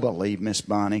 I believe, Miss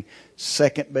Bonnie,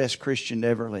 second best Christian to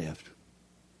ever lived.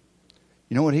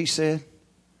 You know what he said?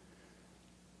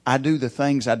 I do the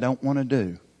things I don't want to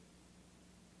do.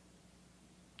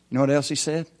 You know what else he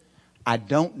said? I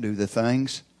don't do the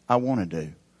things I want to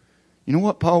do. You know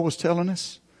what Paul was telling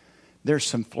us? There's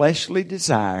some fleshly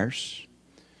desires.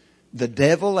 The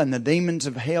devil and the demons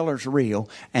of hell are real,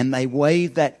 and they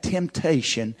wave that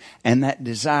temptation and that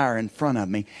desire in front of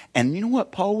me. And you know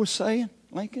what Paul was saying,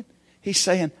 Lincoln? He's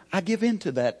saying, I give in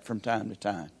to that from time to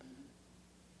time.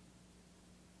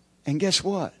 And guess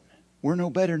what? We're no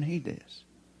better than he does.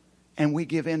 And we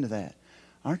give in to that.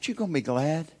 Aren't you going to be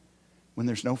glad when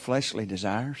there's no fleshly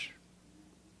desires?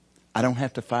 I don't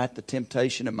have to fight the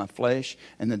temptation of my flesh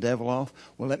and the devil off.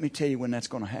 Well, let me tell you when that's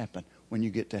going to happen. When you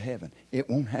get to heaven. It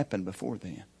won't happen before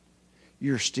then.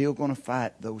 You're still going to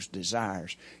fight those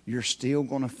desires. You're still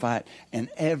going to fight. And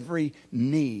every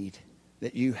need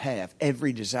that you have,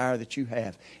 every desire that you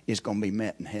have is going to be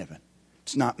met in heaven.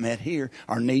 It's not met here.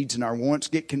 Our needs and our wants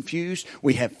get confused.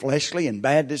 We have fleshly and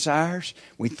bad desires.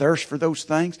 We thirst for those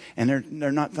things. And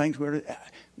they're not things where...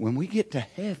 When we get to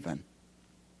heaven,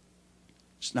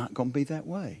 it's not going to be that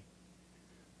way.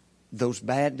 Those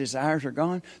bad desires are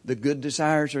gone. The good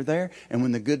desires are there. And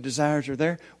when the good desires are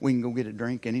there, we can go get a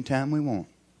drink anytime we want.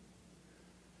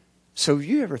 So have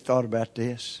you ever thought about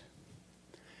this?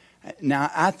 Now,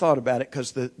 I thought about it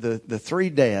because the three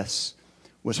deaths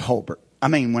was Holbert. I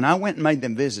mean, when I went and made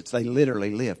them visits, they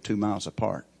literally lived 2 miles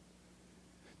apart.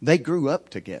 They grew up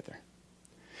together.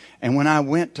 And when I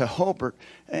went to Hobart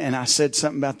and I said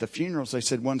something about the funerals, they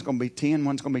said one's going to be 10,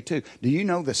 one's going to be 2. Do you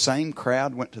know the same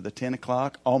crowd went to the 10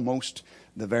 o'clock, almost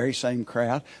the very same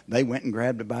crowd? They went and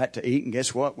grabbed a bite to eat, and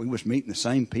guess what? We was meeting the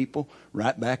same people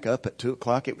right back up at 2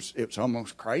 o'clock. It was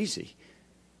almost crazy.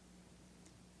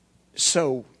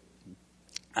 So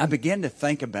I began to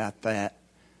think about that.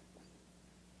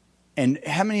 And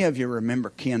how many of you remember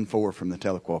Ken Ford from the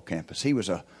Telequal campus? He was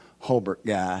a Hobart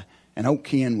guy, and old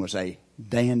Ken was a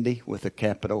dandy with a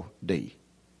capital D.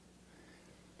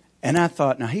 And I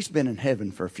thought, now he's been in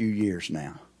heaven for a few years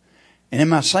now. And in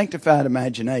my sanctified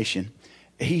imagination,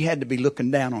 he had to be looking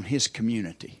down on his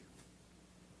community.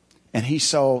 And he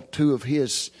saw 2 of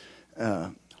his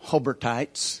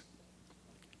Hobartites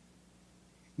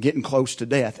getting close to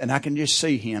death. And I can just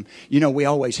see him. You know, we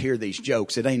always hear these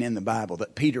jokes. It ain't in the Bible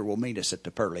that Peter will meet us at the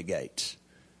pearly gates.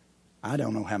 I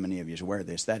don't know how many of you is aware of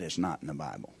this. That is not in the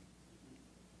Bible.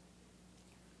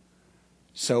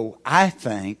 So I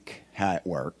think how it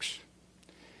works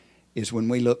is when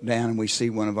we look down and we see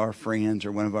one of our friends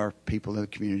or one of our people in the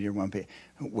community, or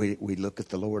we look at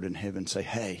the Lord in heaven and say,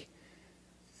 hey,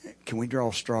 can we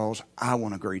draw straws? I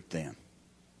want to greet them.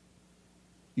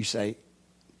 You say,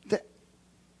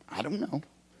 I don't know.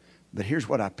 But here's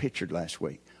what I pictured last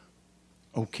week.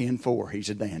 Oh, Ken Ford, he's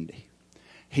a dandy.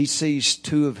 He sees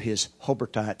 2 of his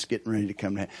Hobartites getting ready to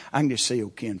come down. I can just see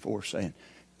old Ken Ford saying,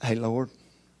 hey, Lord.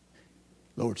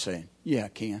 Lord saying, yeah,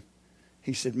 Ken.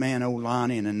 He said, man, old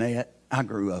Lonnie and Annette, I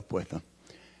grew up with them.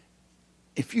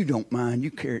 If you don't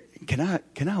mind,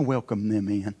 can I welcome them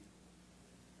in?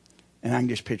 And I can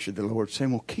just picture the Lord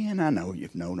saying, well, Ken, I know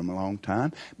you've known them a long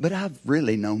time, but I've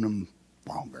really known them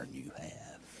longer than you have.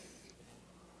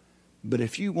 But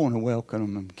if you want to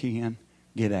welcome them, Ken,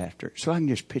 get after it. So I can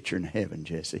just picture in heaven,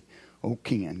 Jesse, old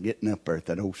Ken getting up there with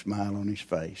that old smile on his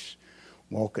face,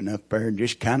 walking up there and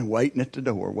just kind of waiting at the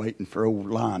door, waiting for old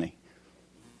Lonnie.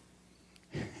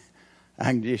 I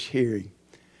can just hear him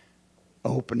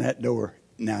open that door.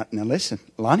 Now listen,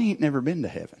 Lonnie ain't never been to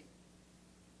heaven.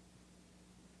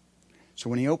 So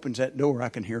when he opens that door, I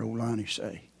can hear old Lonnie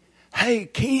say, hey,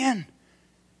 Ken,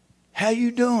 how you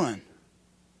doing?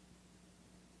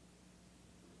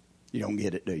 You don't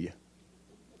get it, do you?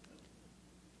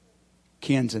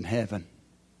 Ken's in heaven.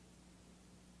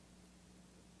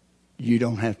 You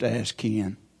don't have to ask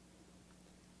Ken,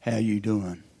 how you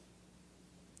doing?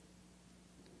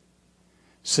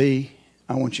 See,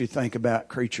 I want you to think about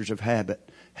creatures of habit.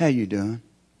 How you doing?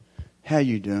 How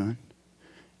you doing?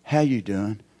 How you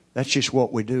doing? That's just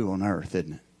what we do on earth,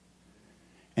 isn't it?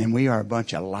 And we are a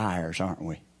bunch of liars, aren't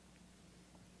we?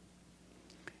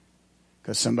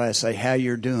 Because somebody say, how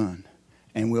you're doing?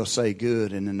 And we'll say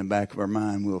good, and in the back of our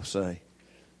mind we'll say,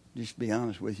 just be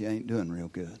honest with you, I ain't doing real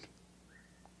good.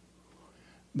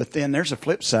 But then there's a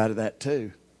flip side of that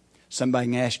too. Somebody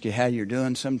can ask you how you're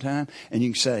doing sometime, and you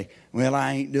can say, well,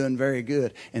 I ain't doing very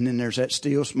good. And then there's that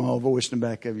still small voice in the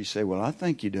back of you say, well, I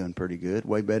think you're doing pretty good,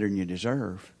 way better than you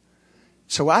deserve.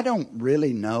 So I don't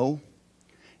really know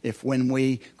if when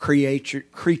we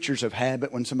create creatures of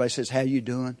habit, when somebody says, how you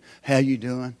doing? How you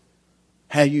doing?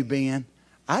 How you been?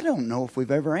 I don't know if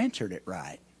we've ever answered it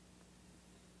right.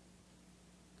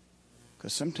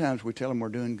 Because sometimes we tell them we're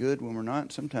doing good when we're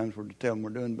not. Sometimes we tell them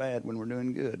we're doing bad when we're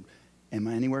doing good. Am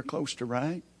I anywhere close to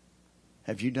right?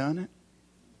 Have you done it?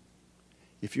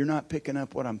 If you're not picking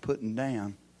up what I'm putting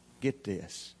down, get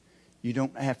this. You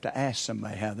don't have to ask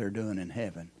somebody how they're doing in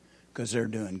heaven, because they're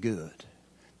doing good.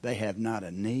 They have not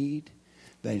a need.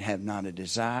 They have not a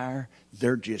desire.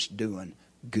 They're just doing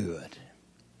good.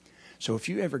 So if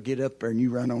you ever get up there and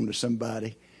you run onto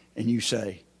somebody and you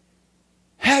say,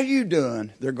 how you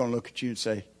doing? They're going to look at you and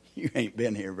say, you ain't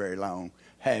been here very long,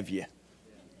 have you?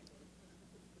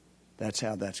 That's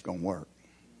how that's going to work.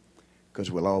 Because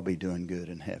we'll all be doing good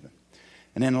in heaven.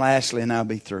 And then lastly, and I'll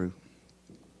be through.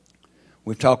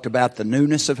 We've talked about the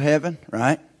newness of heaven,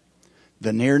 right?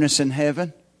 The nearness in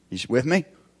heaven. You with me?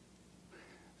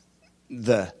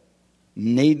 The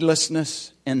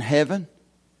needlessness in heaven.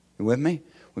 You with me?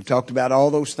 We've talked about all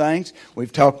those things.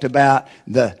 We've talked about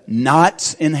the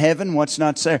nots in heaven, what's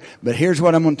not there. But here's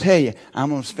what I'm going to tell you. I'm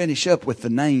going to finish up with the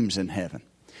names in heaven.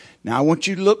 Now, I want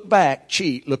you to look back,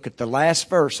 look at the last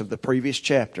verse of the previous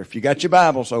chapter. If you got your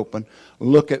Bibles open,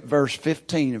 look at verse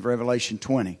 15 of Revelation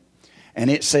 20. And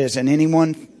it says, and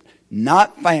anyone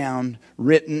not found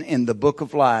written in the book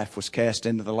of life was cast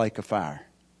into the lake of fire.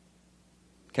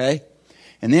 Okay?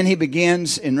 And then he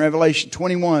begins in Revelation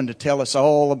 21 to tell us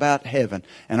all about heaven.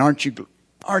 And aren't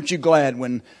you glad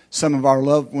when some of our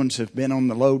loved ones have been on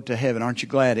the road to heaven? Aren't you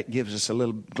glad it gives us a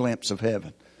little glimpse of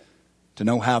heaven to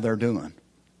know how they're doing?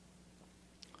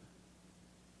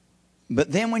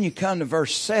 But then when you come to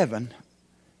verse 7,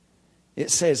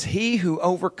 it says, he who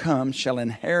overcomes shall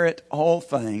inherit all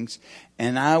things,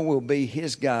 and I will be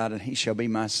his God, and he shall be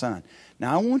my son.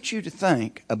 Now I want you to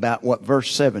think about what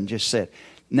verse 7 just said.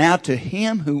 Now to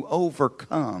him who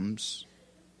overcomes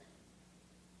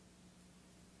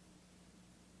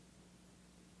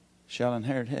shall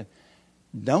inherit heaven.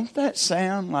 Don't that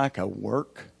sound like a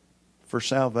work for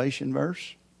salvation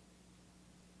verse?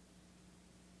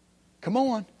 Come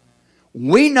on.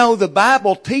 We know the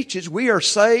Bible teaches we are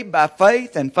saved by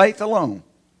faith and faith alone.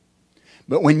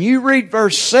 But when you read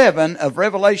verse 7 of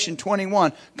Revelation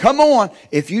 21, come on,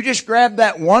 if you just grab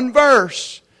that one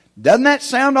verse, doesn't that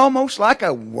sound almost like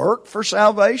a work for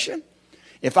salvation?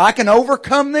 If I can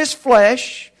overcome this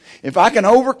flesh, if I can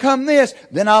overcome this,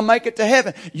 then I'll make it to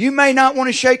heaven. You may not want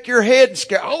to shake your head and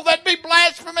scare, oh, that'd be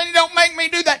blasphemy, don't make me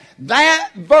do that.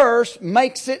 That verse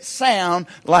makes it sound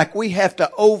like we have to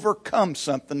overcome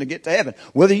something to get to heaven.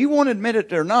 Whether you want to admit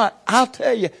it or not, I'll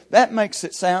tell you, that makes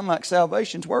it sound like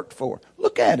salvation's worked for.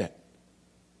 Look at it.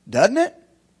 Doesn't it?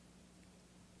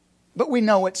 But we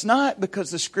know it's not because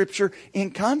the Scripture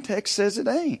in context says it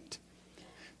ain't.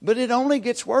 But it only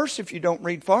gets worse if you don't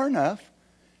read far enough.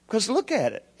 Because look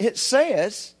at it. It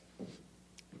says,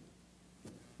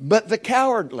 but the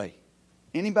cowardly.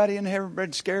 Anybody in here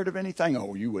been scared of anything?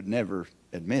 Oh, you would never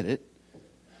admit it.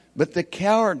 But the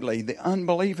cowardly, the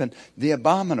unbelieving, the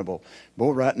abominable.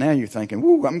 Boy, right now you're thinking,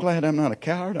 woo, I'm glad I'm not a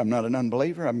coward. I'm not an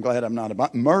unbeliever. I'm glad I'm not a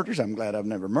murderer. I'm glad I've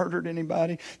never murdered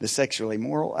anybody. The sexually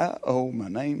immoral. Oh, my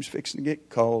name's fixing to get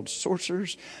called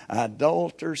sorcerers,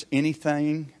 idolaters.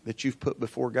 Anything that you've put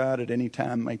before God at any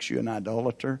time makes you an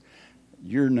idolater.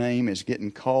 Your name is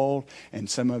getting called. And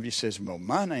some of you says, well,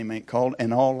 my name ain't called.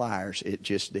 And all liars, it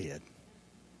just did.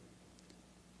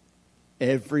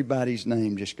 Everybody's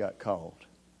name just got called.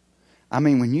 I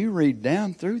mean, when you read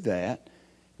down through that,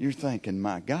 you're thinking,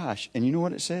 my gosh. And you know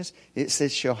what it says? It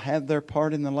says, shall have their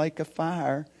part in the lake of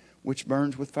fire, which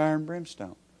burns with fire and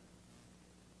brimstone.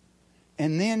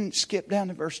 And then skip down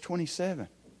to verse 27.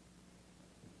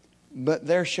 But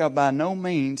there shall by no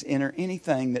means enter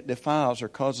anything that defiles or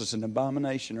causes an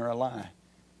abomination or a lie.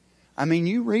 I mean,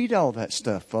 you read all that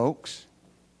stuff, folks.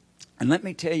 And let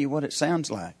me tell you what it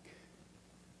sounds like.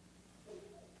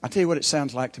 I'll tell you what it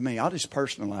sounds like to me. I'll just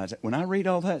personalize it. When I read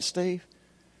all that, Steve,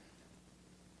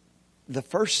 the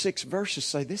first 6 verses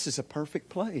say this is a perfect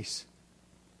place.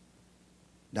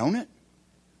 Don't it?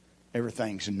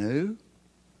 Everything's new.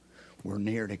 We're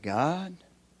near to God.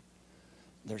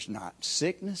 There's not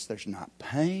sickness. There's not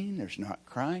pain. There's not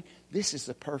crying. This is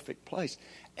the perfect place.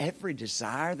 Every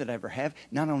desire that I ever have,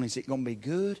 not only is it going to be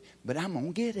good, but I'm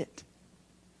going to get it.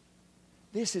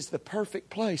 This is the perfect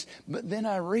place. But then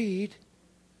I read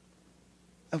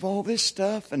of all this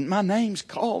stuff, and my name's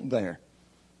called there.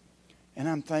 And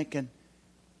I'm thinking,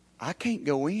 I can't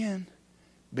go in,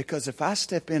 because if I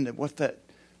step into what that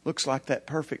looks like, that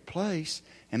perfect place,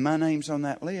 and my name's on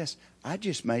that list, I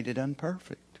just made it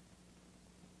unperfect.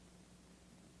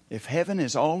 If heaven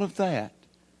is all of that,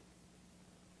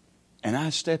 and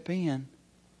I step in,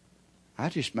 I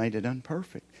just made it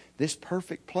unperfect. This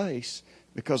perfect place,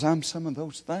 because I'm some of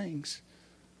those things,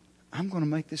 I'm going to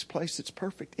make this place that's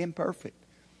perfect imperfect.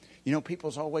 You know,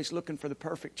 people's always looking for the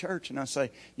perfect church. And I say,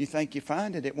 you think you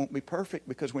find it, it won't be perfect,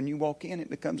 because when you walk in, it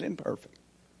becomes imperfect.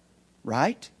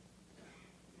 Right?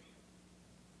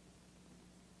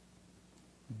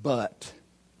 But,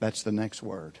 that's the next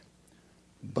word.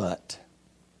 But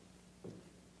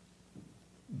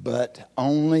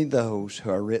only those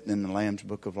who are written in the Lamb's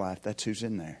Book of Life, that's who's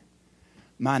in there.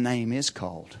 My name is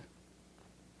called.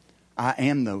 I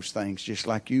am those things just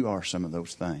like you are some of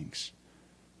those things.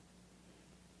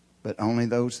 But only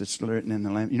those that's written in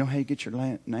the Lamb. You know how you get your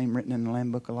name written in the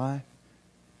Lamb Book of Life?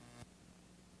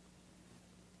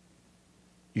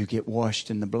 You get washed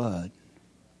in the blood.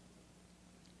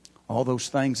 All those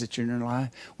things that you're in your life.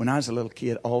 When I was a little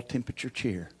kid, all temperature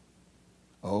cheer.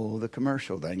 Oh, the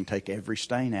commercial. They can take every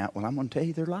stain out. Well, I'm going to tell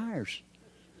you they're liars.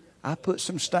 I put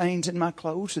some stains in my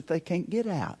clothes that they can't get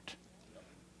out.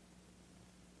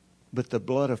 But the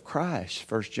blood of Christ,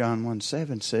 1 John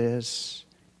 1:7 says,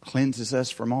 cleanses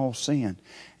us from all sin.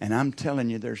 And I'm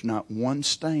telling you, there's not one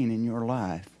stain in your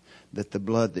life that the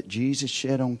blood that Jesus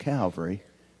shed on Calvary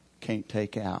can't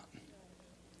take out.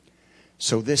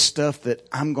 So this stuff that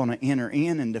I'm going to enter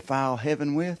in and defile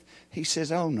heaven with, he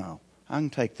says, oh no, I can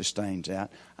take the stains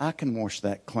out. I can wash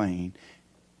that clean.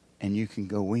 And you can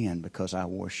go in because I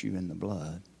wash you in the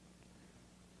blood.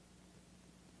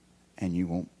 And you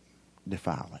won't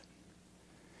defile it.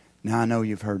 Now, I know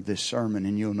you've heard this sermon,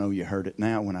 and you'll know you heard it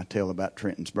now when I tell about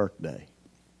Trenton's birthday.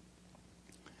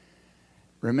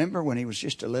 Remember when he was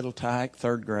just a little tyke,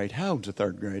 third grade? How old's a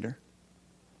third grader?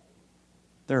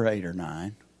 They're 8 or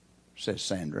 9, says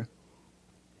Sandra.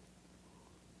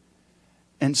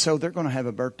 And so they're going to have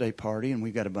a birthday party, and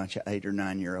we've got a bunch of 8 or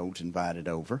 9-year-olds invited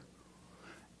over.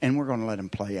 And we're going to let them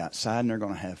play outside, and they're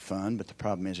going to have fun. But the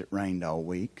problem is it rained all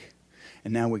week.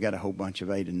 And now we got a whole bunch of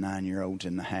 8 and 9-year-olds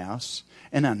in the house.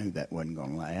 And I knew that wasn't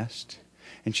going to last.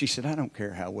 And she said, I don't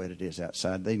care how wet it is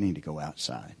outside. They need to go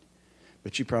outside.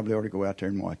 But you probably ought to go out there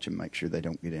and watch them, make sure they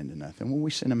don't get into nothing. Well,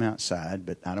 we sent them outside,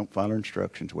 but I don't follow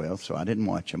instructions well, so I didn't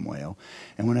watch them well.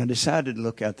 And when I decided to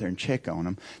look out there and check on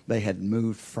them, they had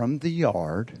moved from the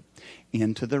yard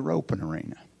into the roping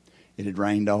arena. It had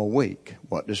rained all week.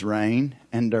 What does rain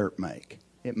and dirt make?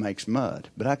 It makes mud.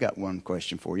 But I got one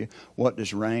question for you. What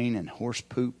does rain and horse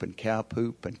poop and cow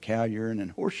urine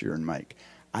and horse urine make?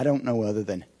 I don't know other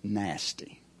than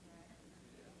nasty.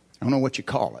 I don't know what you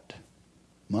call it.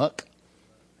 Muck?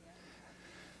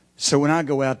 So when I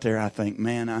go out there, I think,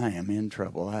 man, I am in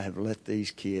trouble. I have let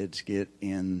these kids get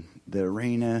in the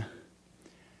arena.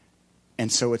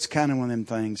 And so it's kind of one of them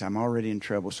things, I'm already in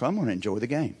trouble, so I'm going to enjoy the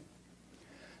game.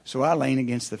 So I lean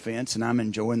against the fence, and I'm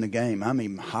enjoying the game. I'm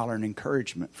even hollering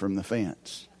encouragement from the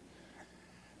fence.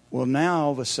 Well, now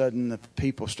all of a sudden, the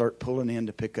people start pulling in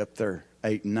to pick up their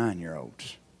 8 and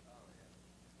 9-year-olds.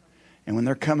 And when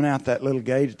they're coming out that little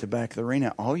gate at the back of the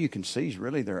arena, all you can see is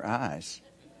really their eyes.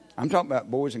 I'm talking about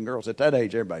boys and girls. At that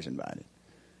age, everybody's invited.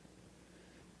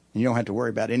 And you don't have to worry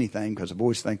about anything because the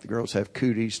boys think the girls have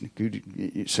cooties,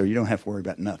 so you don't have to worry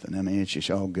about nothing. I mean, it's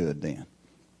just all good then.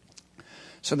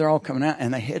 So they're all coming out,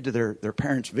 and they head to their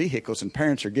parents' vehicles, and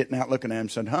parents are getting out looking at them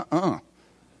and saying,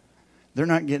 they're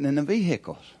not getting in the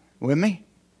vehicles. With me?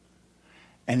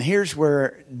 And here's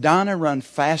where Donna run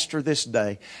faster this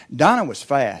day. Donna was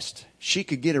fast. She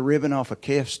could get a ribbon off a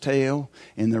calf's tail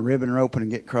in the ribbon roping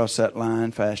and get across that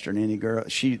line faster than any girl.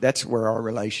 That's where our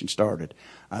relation started.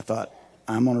 I thought,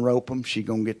 I'm going to rope them. She's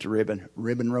going to get the ribbon.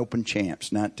 Ribbon roping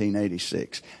champs,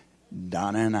 1986.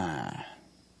 Donna and I.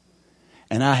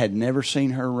 And I had never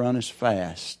seen her run as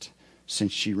fast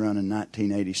since she run in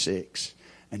 1986.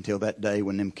 Until that day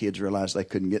when them kids realized they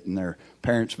couldn't get in their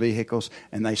parents' vehicles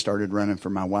and they started running for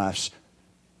my wife's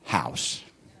house.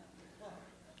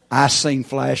 I seen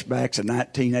flashbacks of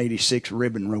 1986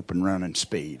 ribbon roping running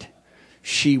speed.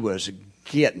 She was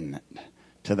getting it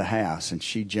to the house and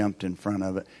she jumped in front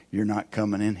of it. You're not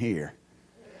coming in here.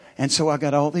 And so I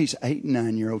got all these 8 and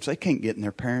 9-year-olds. They can't get in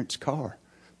their parents' car.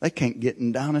 They can't get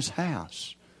in Donna's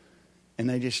house. And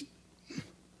they just,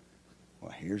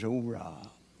 well, here's old Rob.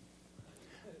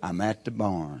 I'm at the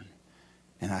barn,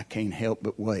 and I can't help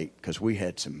but wait because we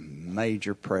had some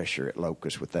major pressure at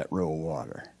Locust with that row of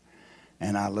water.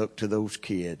 And I look to those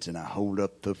kids, and I hold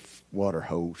up the water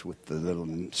hose with the little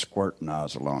squirt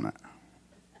nozzle on it.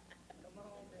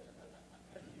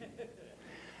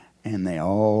 And they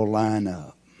all line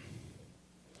up.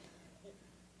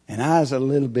 And I was a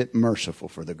little bit merciful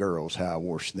for the girls, how I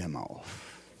washed them off.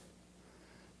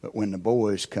 But when the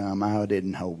boys come, I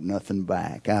didn't hold nothing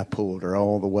back. I pulled her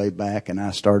all the way back, and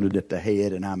I started at the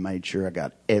head, and I made sure I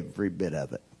got every bit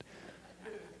of it.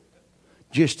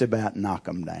 Just about knock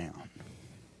them down.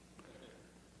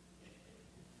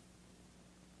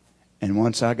 And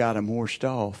once I got them washed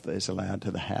off, they was allowed to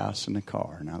the house and the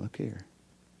car. Now look here.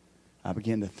 I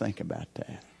began to think about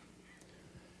that.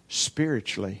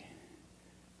 Spiritually,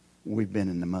 we've been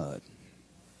in the mud.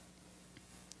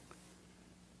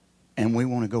 And we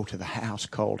want to go to the house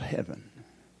called heaven.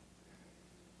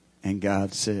 And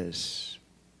God says,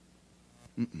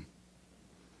 mm-mm.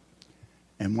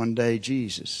 And one day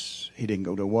Jesus, he didn't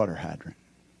go to a water hydrant.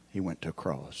 He went to a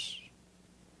cross.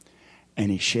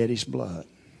 And he shed his blood.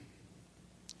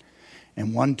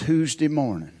 And one Tuesday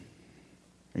morning,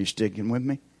 are you sticking with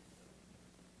me?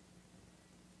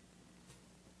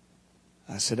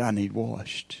 I said, I need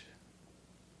washed.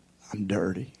 I'm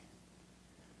dirty.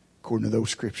 According to those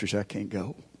scriptures, I can't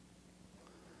go.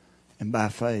 And by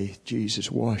faith, Jesus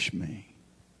washed me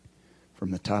from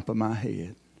the top of my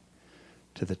head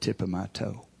to the tip of my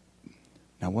toe.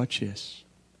 Now watch this.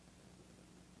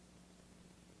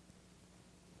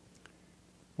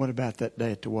 What about that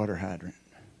day at the water hydrant?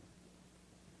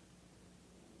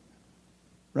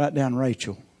 Write down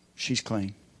Rachel. She's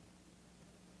clean.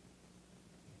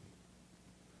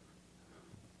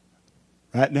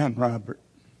 Write down Robert.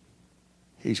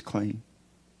 He's clean.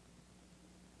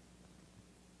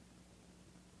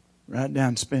 Write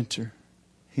down Spencer.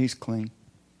 He's clean.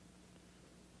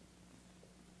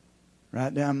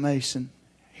 Write down Mason.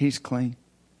 He's clean.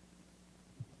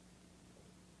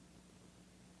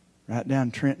 Write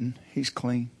down Trenton. He's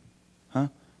clean. Huh?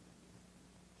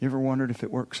 You ever wondered if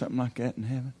it works something like that in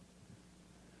heaven?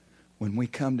 When we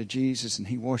come to Jesus and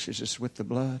He washes us with the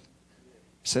blood,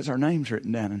 it says our name's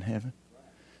written down in heaven.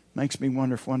 Makes me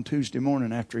wonder if one Tuesday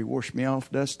morning after He washed me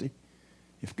off, Dusty,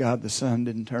 if God the Son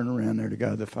didn't turn around there to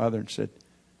God the Father and said,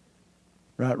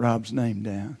 write Rob's name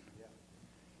down.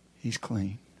 He's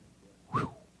clean.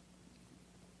 Whew.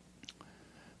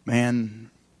 Man,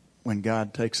 when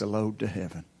God takes a load to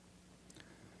heaven,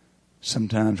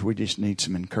 sometimes we just need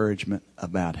some encouragement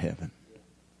about heaven.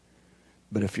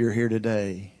 But if you're here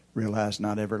today, realize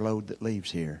not every load that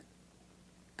leaves here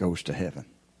goes to heaven.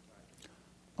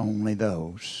 Only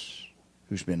those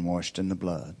who's been washed in the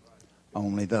blood.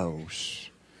 Only those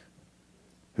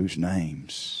whose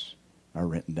names are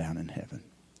written down in heaven.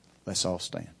 Let's all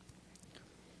stand.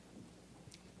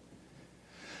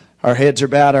 Our heads are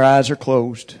bowed, our eyes are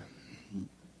closed.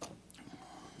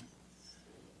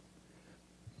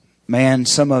 Man,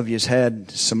 some of you's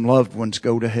had some loved ones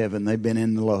go to heaven. They've been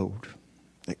in the load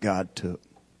that God took.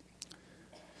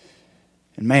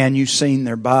 And man, you've seen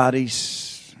their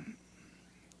bodies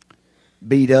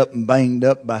beat up and banged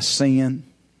up by sin,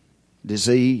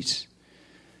 disease.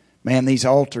 Man, these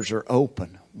altars are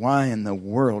open. Why in the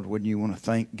world wouldn't you want to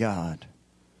thank God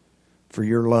for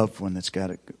your loved one that's got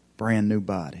a brand new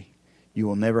body? You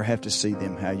will never have to see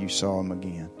them how you saw them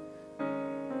again.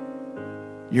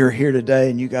 You're here today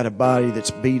and you got a body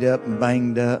that's beat up and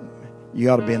banged up. You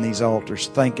ought to be in these altars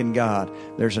thanking God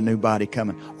there's a new body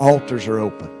coming. Altars are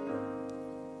open.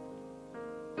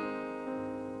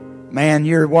 Man,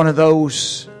 you're one of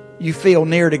those, you feel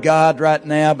near to God right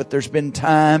now, but there's been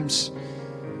times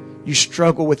you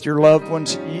struggle with your loved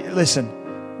ones.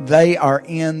 Listen, they are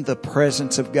in the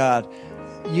presence of God.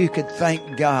 You could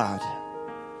thank God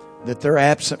that they're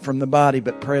absent from the body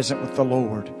but present with the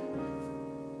Lord.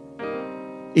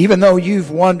 Even though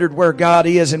you've wondered where God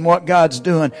is and what God's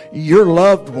doing, your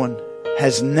loved one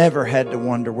has never had to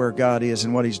wonder where God is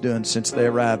and what He's doing since they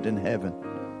arrived in heaven.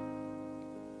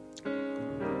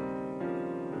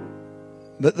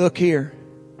 But look here.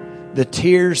 The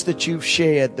tears that you've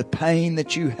shed, the pain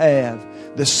that you have,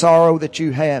 the sorrow that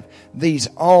you have, these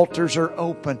altars are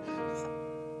open.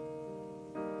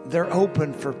 They're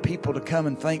open for people to come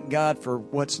and thank God for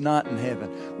what's not in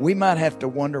heaven. We might have to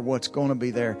wonder what's going to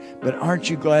be there, but aren't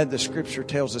you glad the Scripture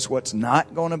tells us what's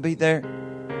not going to be there?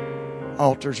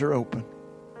 Altars are open.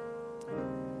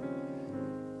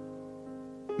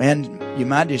 Man, you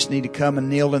might just need to come and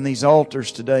kneel in these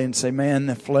altars today and say, man,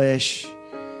 the flesh,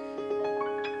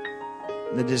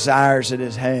 the desires that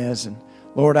it has, and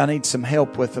Lord, I need some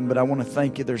help with them, but I want to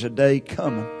thank you there's a day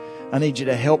coming. I need you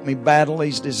to help me battle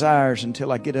these desires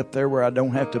until I get up there where I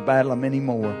don't have to battle them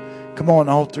anymore. Come on,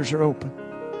 altars are open.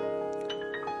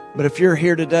 But if you're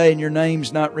here today and your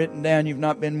name's not written down, you've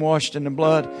not been washed in the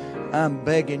blood, I'm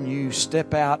begging you,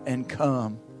 step out and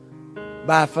come.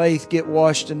 By faith, get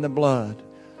washed in the blood.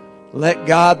 Let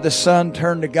God the Son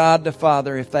turn to God the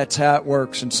Father, if that's how it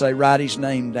works, and say, write His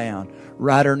name down.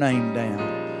 Write her name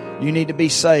down. You need to be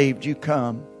saved, you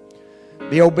come.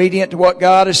 Be obedient to what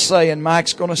God is saying.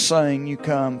 Mike's going to sing. You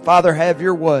come. Father, have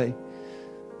your way.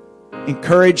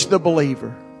 Encourage the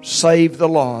believer. Save the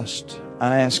lost.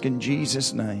 I ask in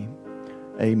Jesus' name.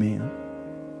 Amen.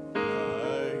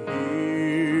 I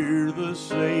hear the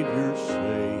Savior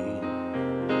say,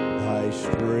 thy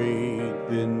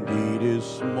strength indeed is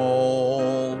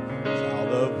small. Child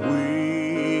of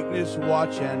weakness,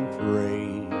 watch and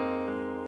pray.